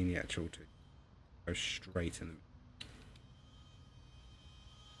between the actual two. Go straight in the middle.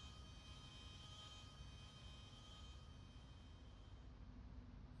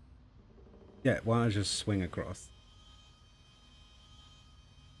 Yeah, why don't I just swing across?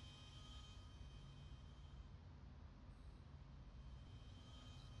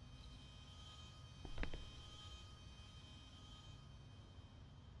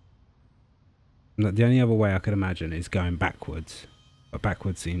 The only other way I could imagine is going backwards. But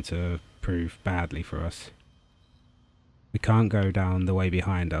backwards seemed to prove badly for us. We can't go down the way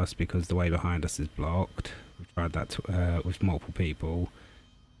behind us because the way behind us is blocked. We've tried that with multiple people.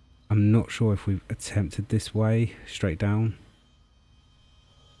 I'm not sure if we've attempted this way, straight down.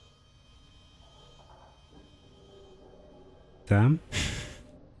 Damn.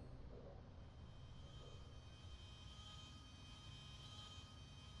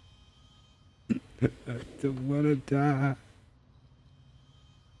 I don't want to die.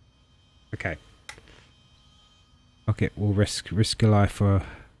 Okay. Okay, we'll risk a life for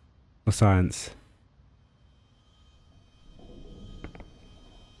science.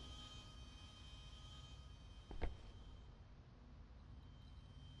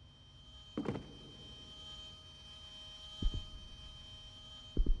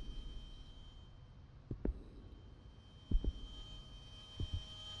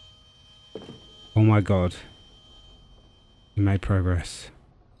 Oh my god. We made progress.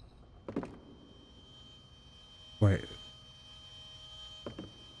 Wait.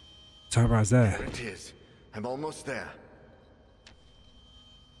 Typewriter's there. There it is. I'm almost there.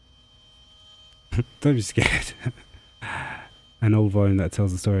 Don't be scared. An old volume that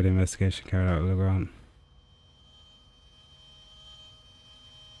tells the story of the investigation carried out at Legrand.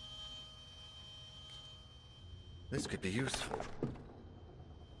 This could be useful.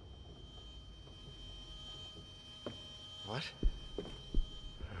 What? Oh,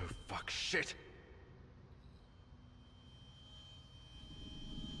 fuck, shit!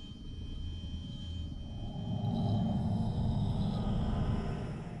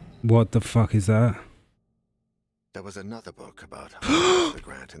 What the fuck is that? There was another book about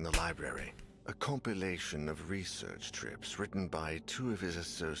Legrand in the library. A compilation of research trips written by two of his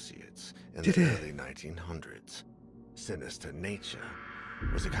associates in the early 1900s. Sinister Nature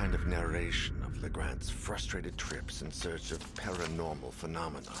was a kind of narration of Legrand's frustrated trips in search of paranormal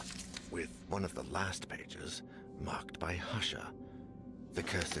phenomena, with one of the last pages marked by Husher, the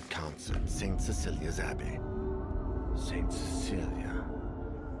cursed concert, St. Cecilia's Abbey. St. Cecilia,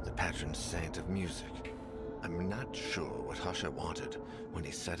 the patron saint of music. I'm not sure what Husher wanted when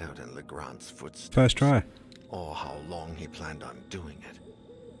he set out in Legrand's footsteps. First try. Or how long he planned on doing it.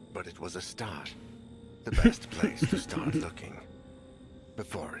 But it was a start. The best place to start looking.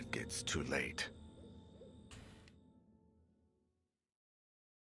 Before it gets too late.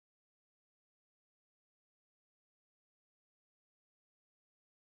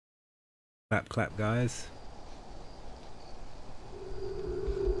 Clap, clap, guys.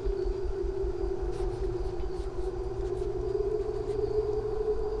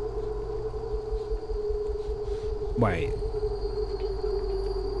 Wait.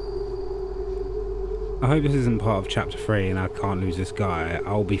 I hope this isn't part of chapter 3 and I can't lose this guy.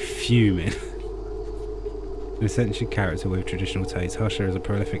 I'll be fuming. An eccentric character with traditional tastes, Husher is a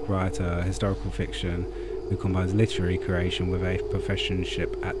prolific writer, historical fiction, who combines literary creation with a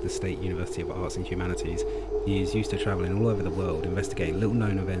professorship at the State University of Arts and Humanities. He is used to travelling all over the world, investigating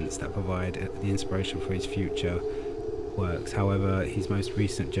little-known events that provide the inspiration for his future works. However, his most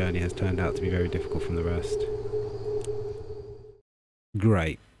recent journey has turned out to be very difficult from the rest.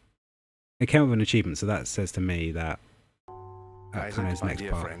 Great. It came with an achievement, so that says to me that Isaac, kind of his my next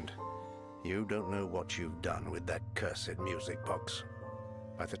dear part. friend, you don't know what you've done with that cursed music box.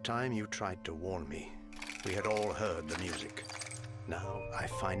 By the time you tried to warn me, we had all heard the music. Now I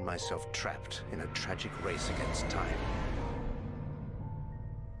find myself trapped in a tragic race against time.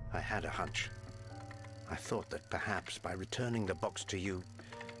 I had a hunch. I thought that perhaps by returning the box to you...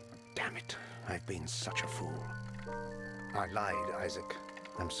 Damn it, I've been such a fool. I lied, Isaac.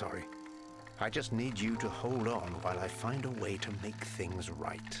 I'm sorry. I just need you to hold on while I find a way to make things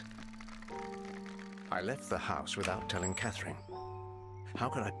right. I left the house without telling Catherine. How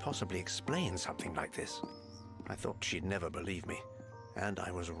could I possibly explain something like this? I thought she'd never believe me, and I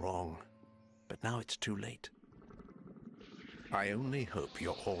was wrong. But now it's too late. I only hope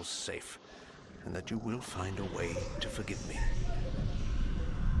you're all safe, and that you will find a way to forgive me.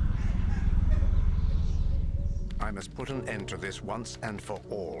 I must put an end to this once and for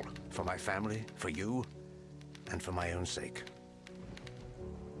all. For my family, for you, and for my own sake.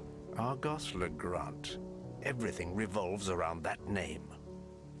 Argos Legrand. Everything revolves around that name.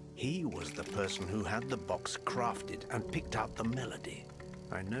 He was the person who had the box crafted and picked out the melody.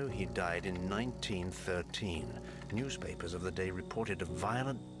 I know he died in 1913. Newspapers of the day reported a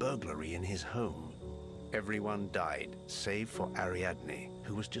violent burglary in his home. Everyone died, save for Ariadne,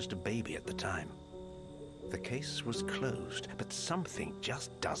 who was just a baby at the time. The case was closed, but something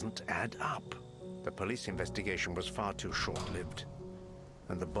just doesn't add up. The police investigation was far too short-lived,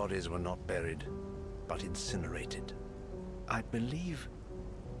 and the bodies were not buried, but incinerated. I believe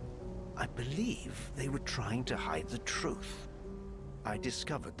they were trying to hide the truth. I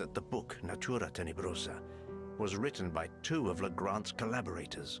discovered that the book, Natura Tenebrosa, was written by two of Legrand's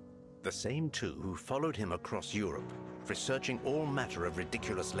collaborators, the same two who followed him across Europe, researching all matter of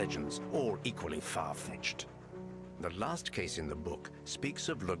ridiculous legends, all equally far-fetched. The last case in the book speaks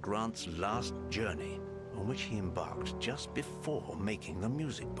of Legrand's last journey, on which he embarked just before making the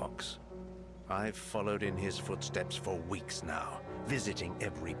music box. I've followed in his footsteps for weeks now, visiting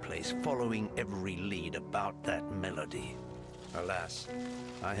every place, following every lead about that melody. Alas,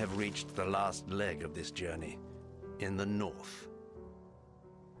 I have reached the last leg of this journey, in the north.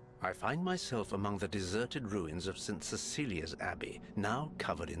 I find myself among the deserted ruins of St. Cecilia's Abbey, now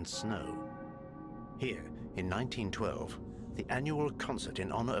covered in snow. Here, in 1912, the annual concert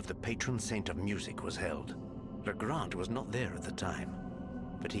in honor of the patron saint of music was held. Legrand was not there at the time.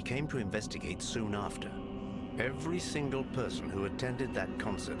 but he came to investigate soon after. Every single person who attended that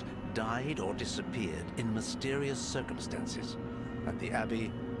concert died or disappeared in mysterious circumstances, and the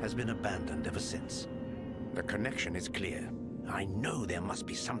Abbey has been abandoned ever since. The connection is clear. I know there must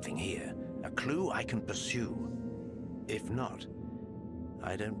be something here, a clue I can pursue. If not,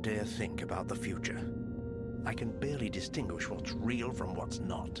 I don't dare think about the future. I can barely distinguish what's real from what's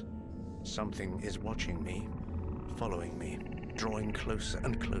not. Something is watching me, following me, drawing closer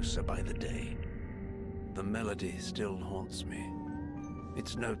and closer by the day. The melody still haunts me.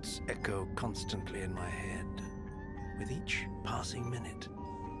 Its notes echo constantly in my head. With each passing minute,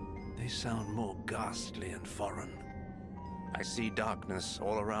 they sound more ghastly and foreign. I see darkness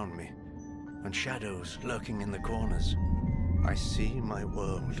all around me, and shadows lurking in the corners. I see my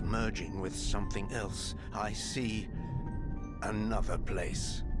world merging with something else. I see another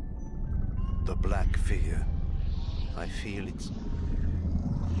place. The black figure. I feel it's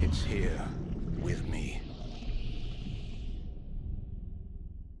here with me.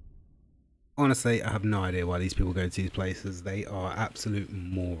 Honestly, I have no idea why these people go to these places. They are absolute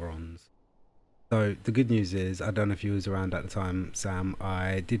morons. So the good news is, I don't know if you was around at the time, Sam,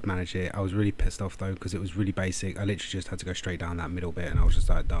 I did manage it. I was really pissed off though, because it was really basic. I literally just had to go straight down that middle bit and I was just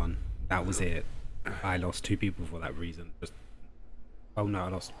like, done. That was it. I lost 2 people for that reason. Just, oh no, I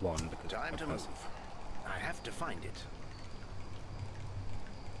lost 1. Because Time to move. I have to find it.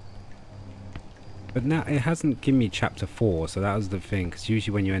 But now it hasn't given me chapter 4, so that was the thing, because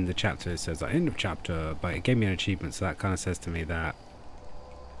usually when you end the chapter it says like end of chapter, but it gave me an achievement, so that kind of says to me that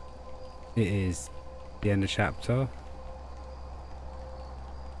it is the end of chapter.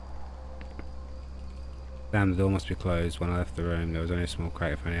 Damn, the door must be closed. When I left the room there was only a small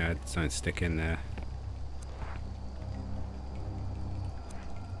crack, if only I had something to stick in there.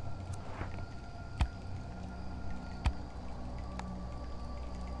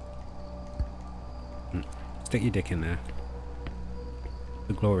 Stick your dick in there.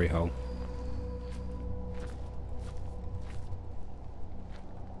 The glory hole.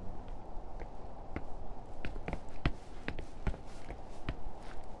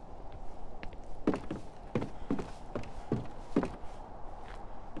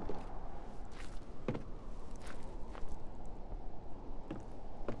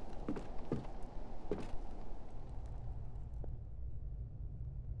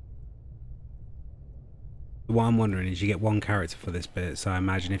 What I'm wondering is you get 1 character for this bit, so I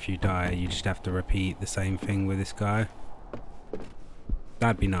imagine if you die you just have to repeat the same thing with this guy.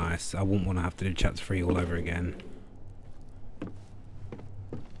 That'd be nice. I wouldn't want to have to do chapter 3 all over again.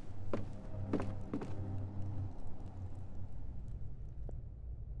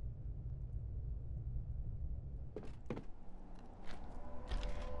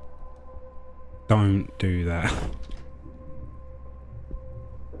 Don't do that.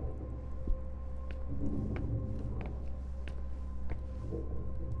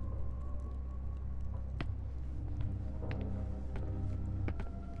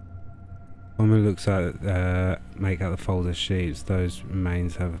 Woman looks at make out the folder sheets. Those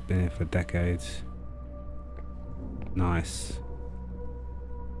remains have been here for decades. Nice.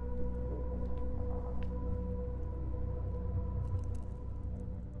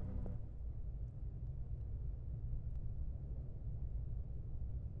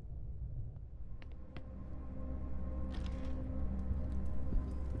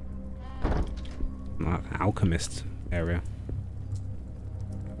 Like alchemist area.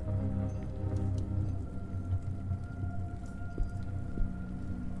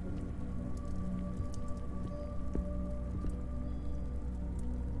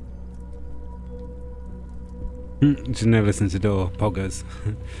 Just never listen to the door. Poggers.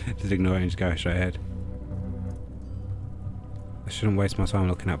 Just ignore it and just go straight ahead. I shouldn't waste my time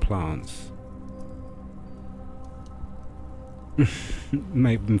looking at plants.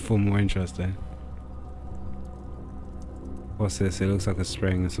 Make them feel more interesting. What's this? It looks like a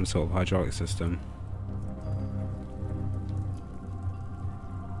spring and some sort of hydraulic system.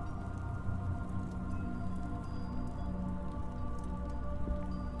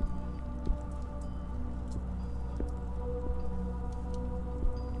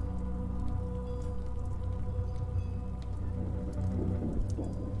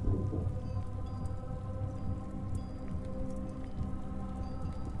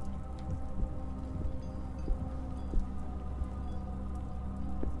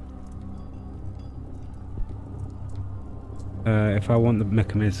 If I want the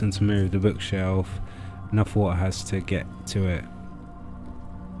mechanism to move the bookshelf, enough water has to get to it.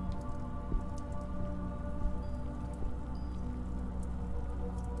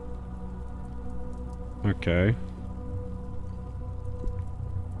 Okay.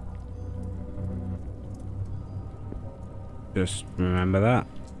 Just remember that.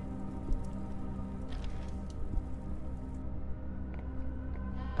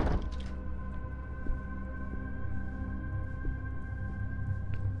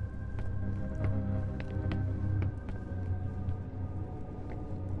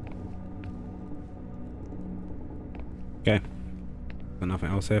 Okay. Got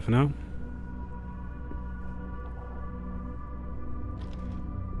nothing else here for now.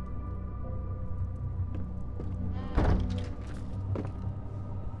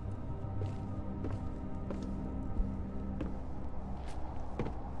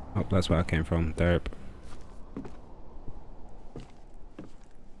 Oh, that's where I came from. Derp.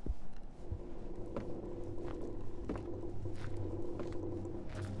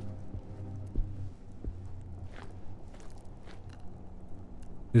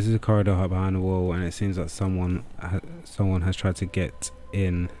 This is a corridor behind the wall, and it seems like someone has tried to get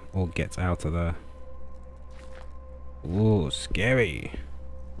in or get out of there. Whoa, scary.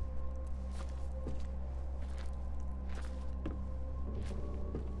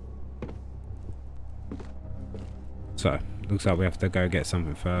 So, looks like we have to go get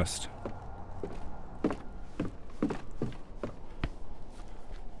something first.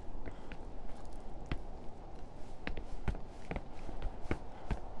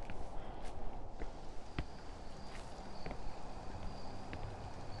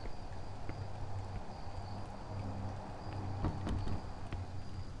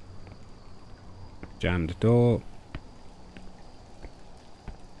 Jam the door.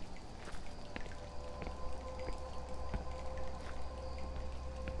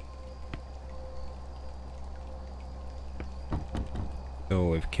 Door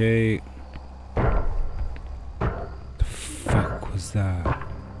with key. The fuck was that?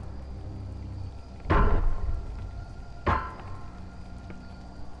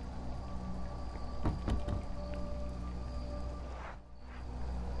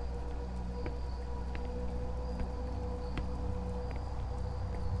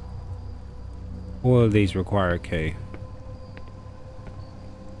 All of these require a key.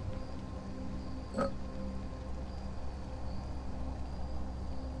 A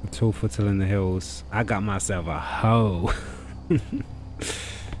tall footle in the hills. I got myself a hoe.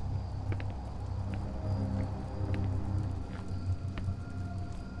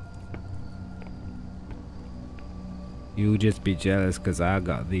 You just be jealous because I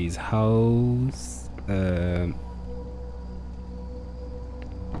got these hoes.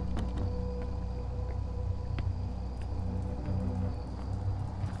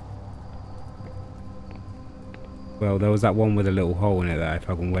 Well, there was that one with a little hole in it there, if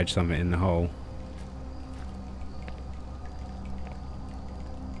I can wedge something in the hole.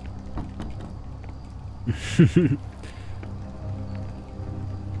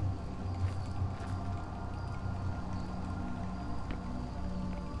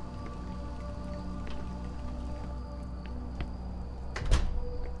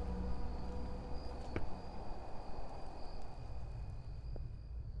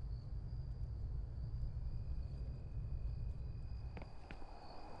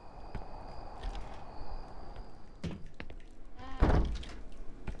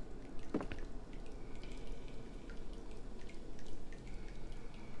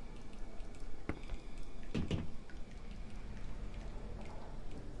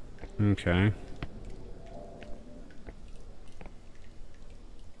 Okay.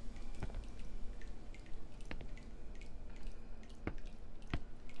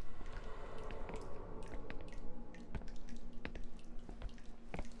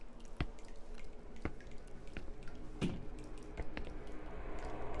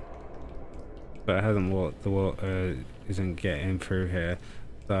 But it hasn't walked, the water isn't getting through here.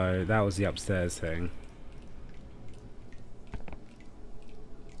 So that was the upstairs thing.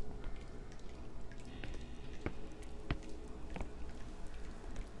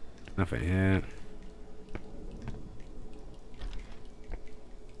 Nothing here.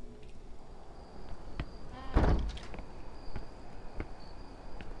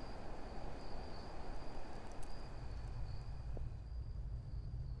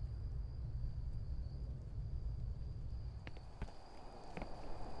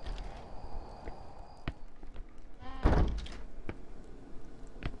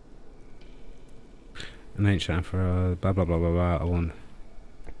 An ancient for blah blah blah blah blah. I want.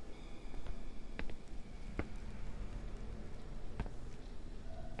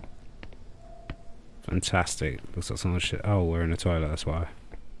 Fantastic. Looks like someone shit. Oh, we're in the toilet, that's why.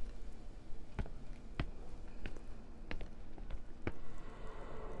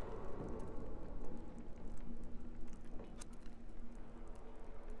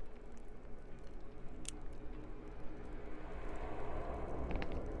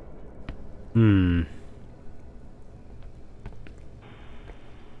 Hmm.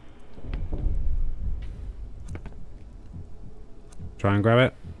 Try and grab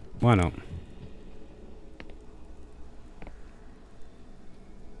it? Why not?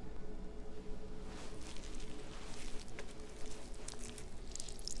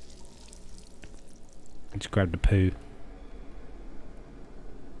 Just grab the poo.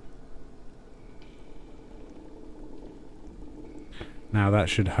 Now that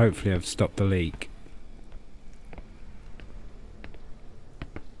should hopefully have stopped the leak.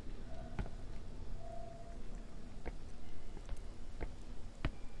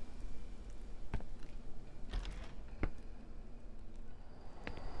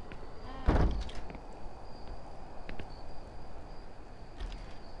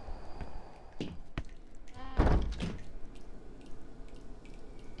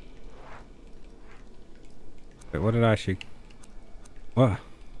 Wait, what did I actually... What?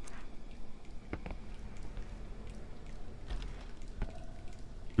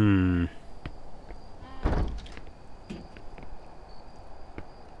 Hmm.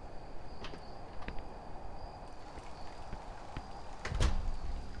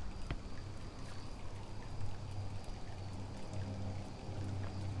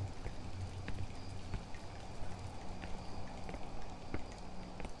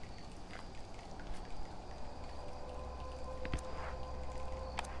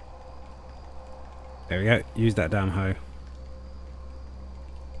 There we go. Use that damn hoe.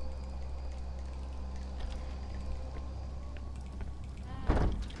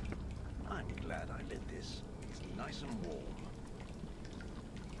 I'm glad I lit this. It's nice and warm.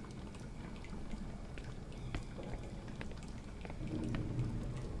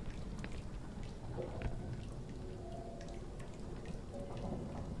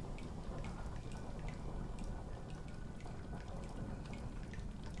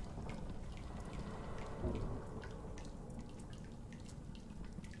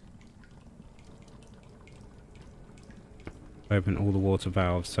 Open all the water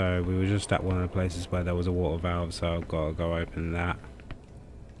valves, so we were just at one of the places where there was a water valve, so I've got to go open that.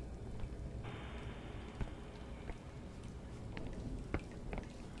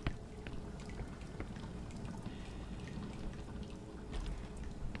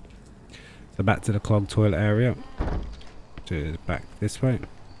 So back to the clogged toilet area. To back this way.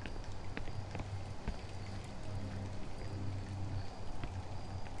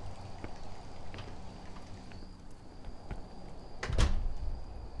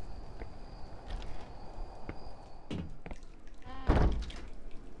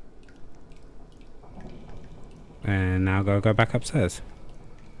 And now go back upstairs.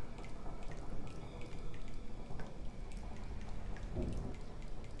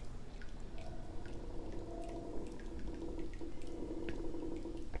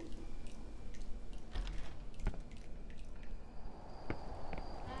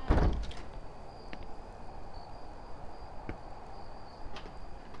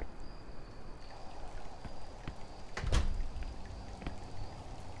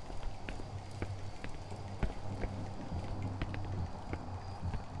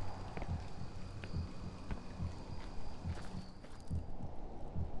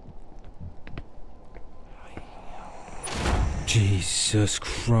 Jesus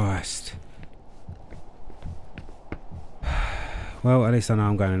Christ. Well, at least I know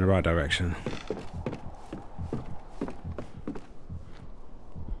I'm going in the right direction.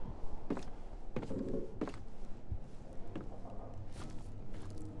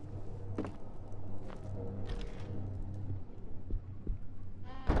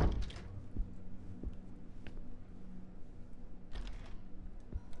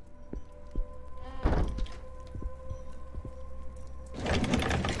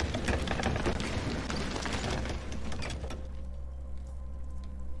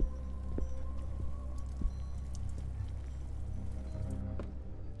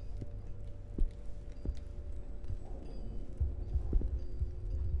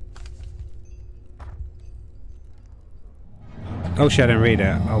 Oh shit, I didn't read it.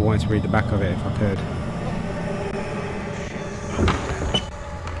 I wanted to read the back of it if I could.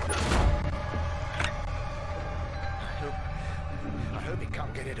 I hope he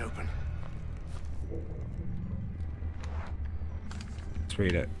can't get it open. Let's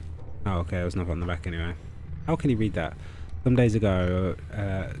read it. Oh, okay, it was not on the back anyway. How can you read that? Some days ago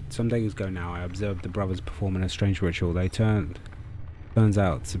now, I observed the brothers performing a strange ritual. They turns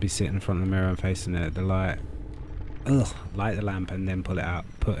out to be sitting in front of the mirror and facing it. The light the lamp and then put it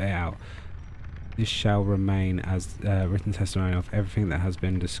out. This shall remain as written testimony of everything that has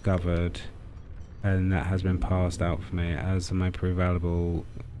been discovered and that has been passed out for me as may prove valuable.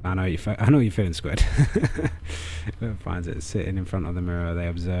 I know you're feeling, Squid. Whoever finds it sitting in front of the mirror, they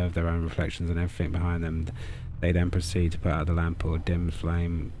observe their own reflections and everything behind them. They then proceed to put out the lamp or dim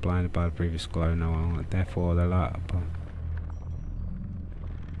flame, blinded by the previous glow. No one, therefore, they light up.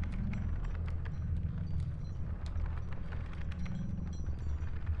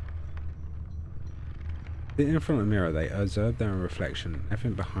 In front of the mirror, they observe their own reflection,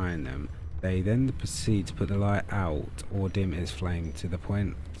 everything behind them. They then proceed to put the light out or dim its flame to the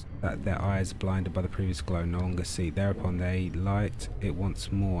point that their eyes, blinded by the previous glow, no longer see. Thereupon they light it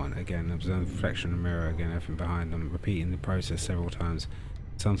once more, and again observe the reflection in the mirror, again everything behind them, repeating the process several times.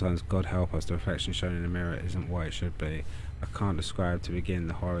 Sometimes, God help us, the reflection shown in the mirror isn't what it should be. I can't describe to begin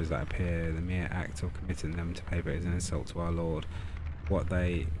the horrors that appear. The mere act of committing them to paper is an insult to our Lord. But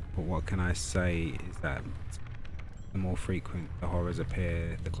what can I say is that the more frequent the horrors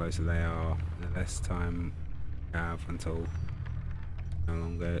appear, the closer they are, the less time we have until no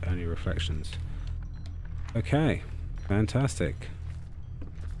longer only reflections. Okay, fantastic.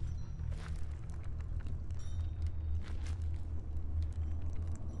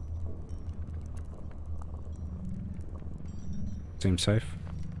 Seems safe.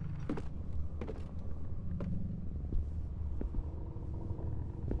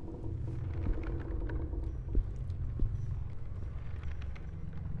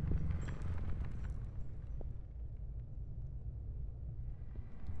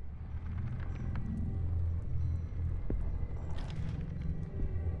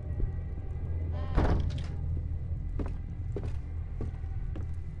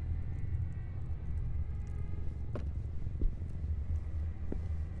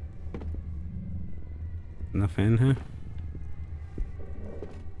 Nothing in here.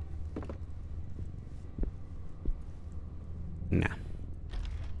 Nah.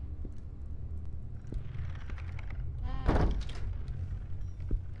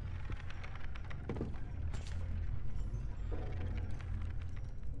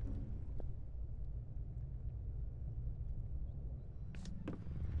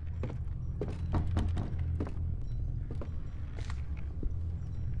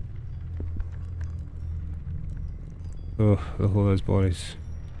 Oh, look at all those bodies.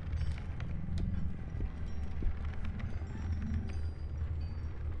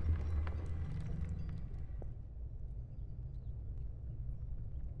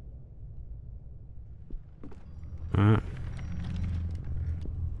 Alright.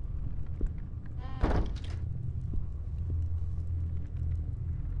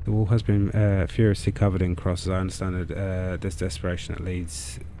 The wall has been furiously covered in crosses. I understand that this desperation that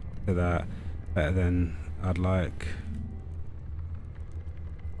leads to that better than I'd like.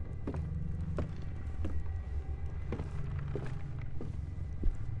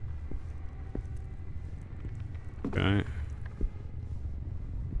 Right.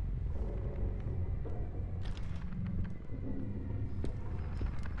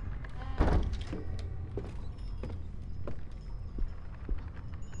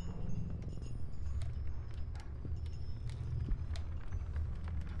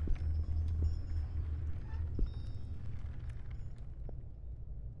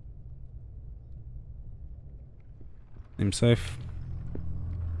 Seems safe.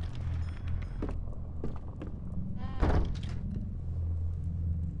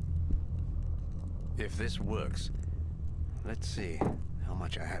 If this works, let's see how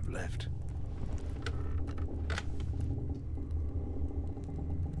much I have left.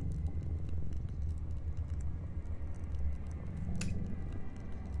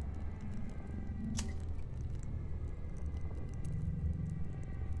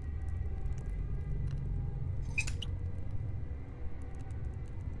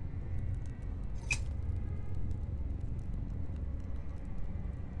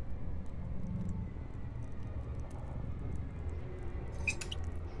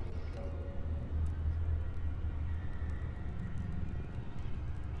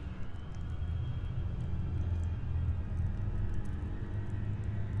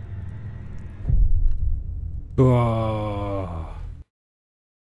 Oh.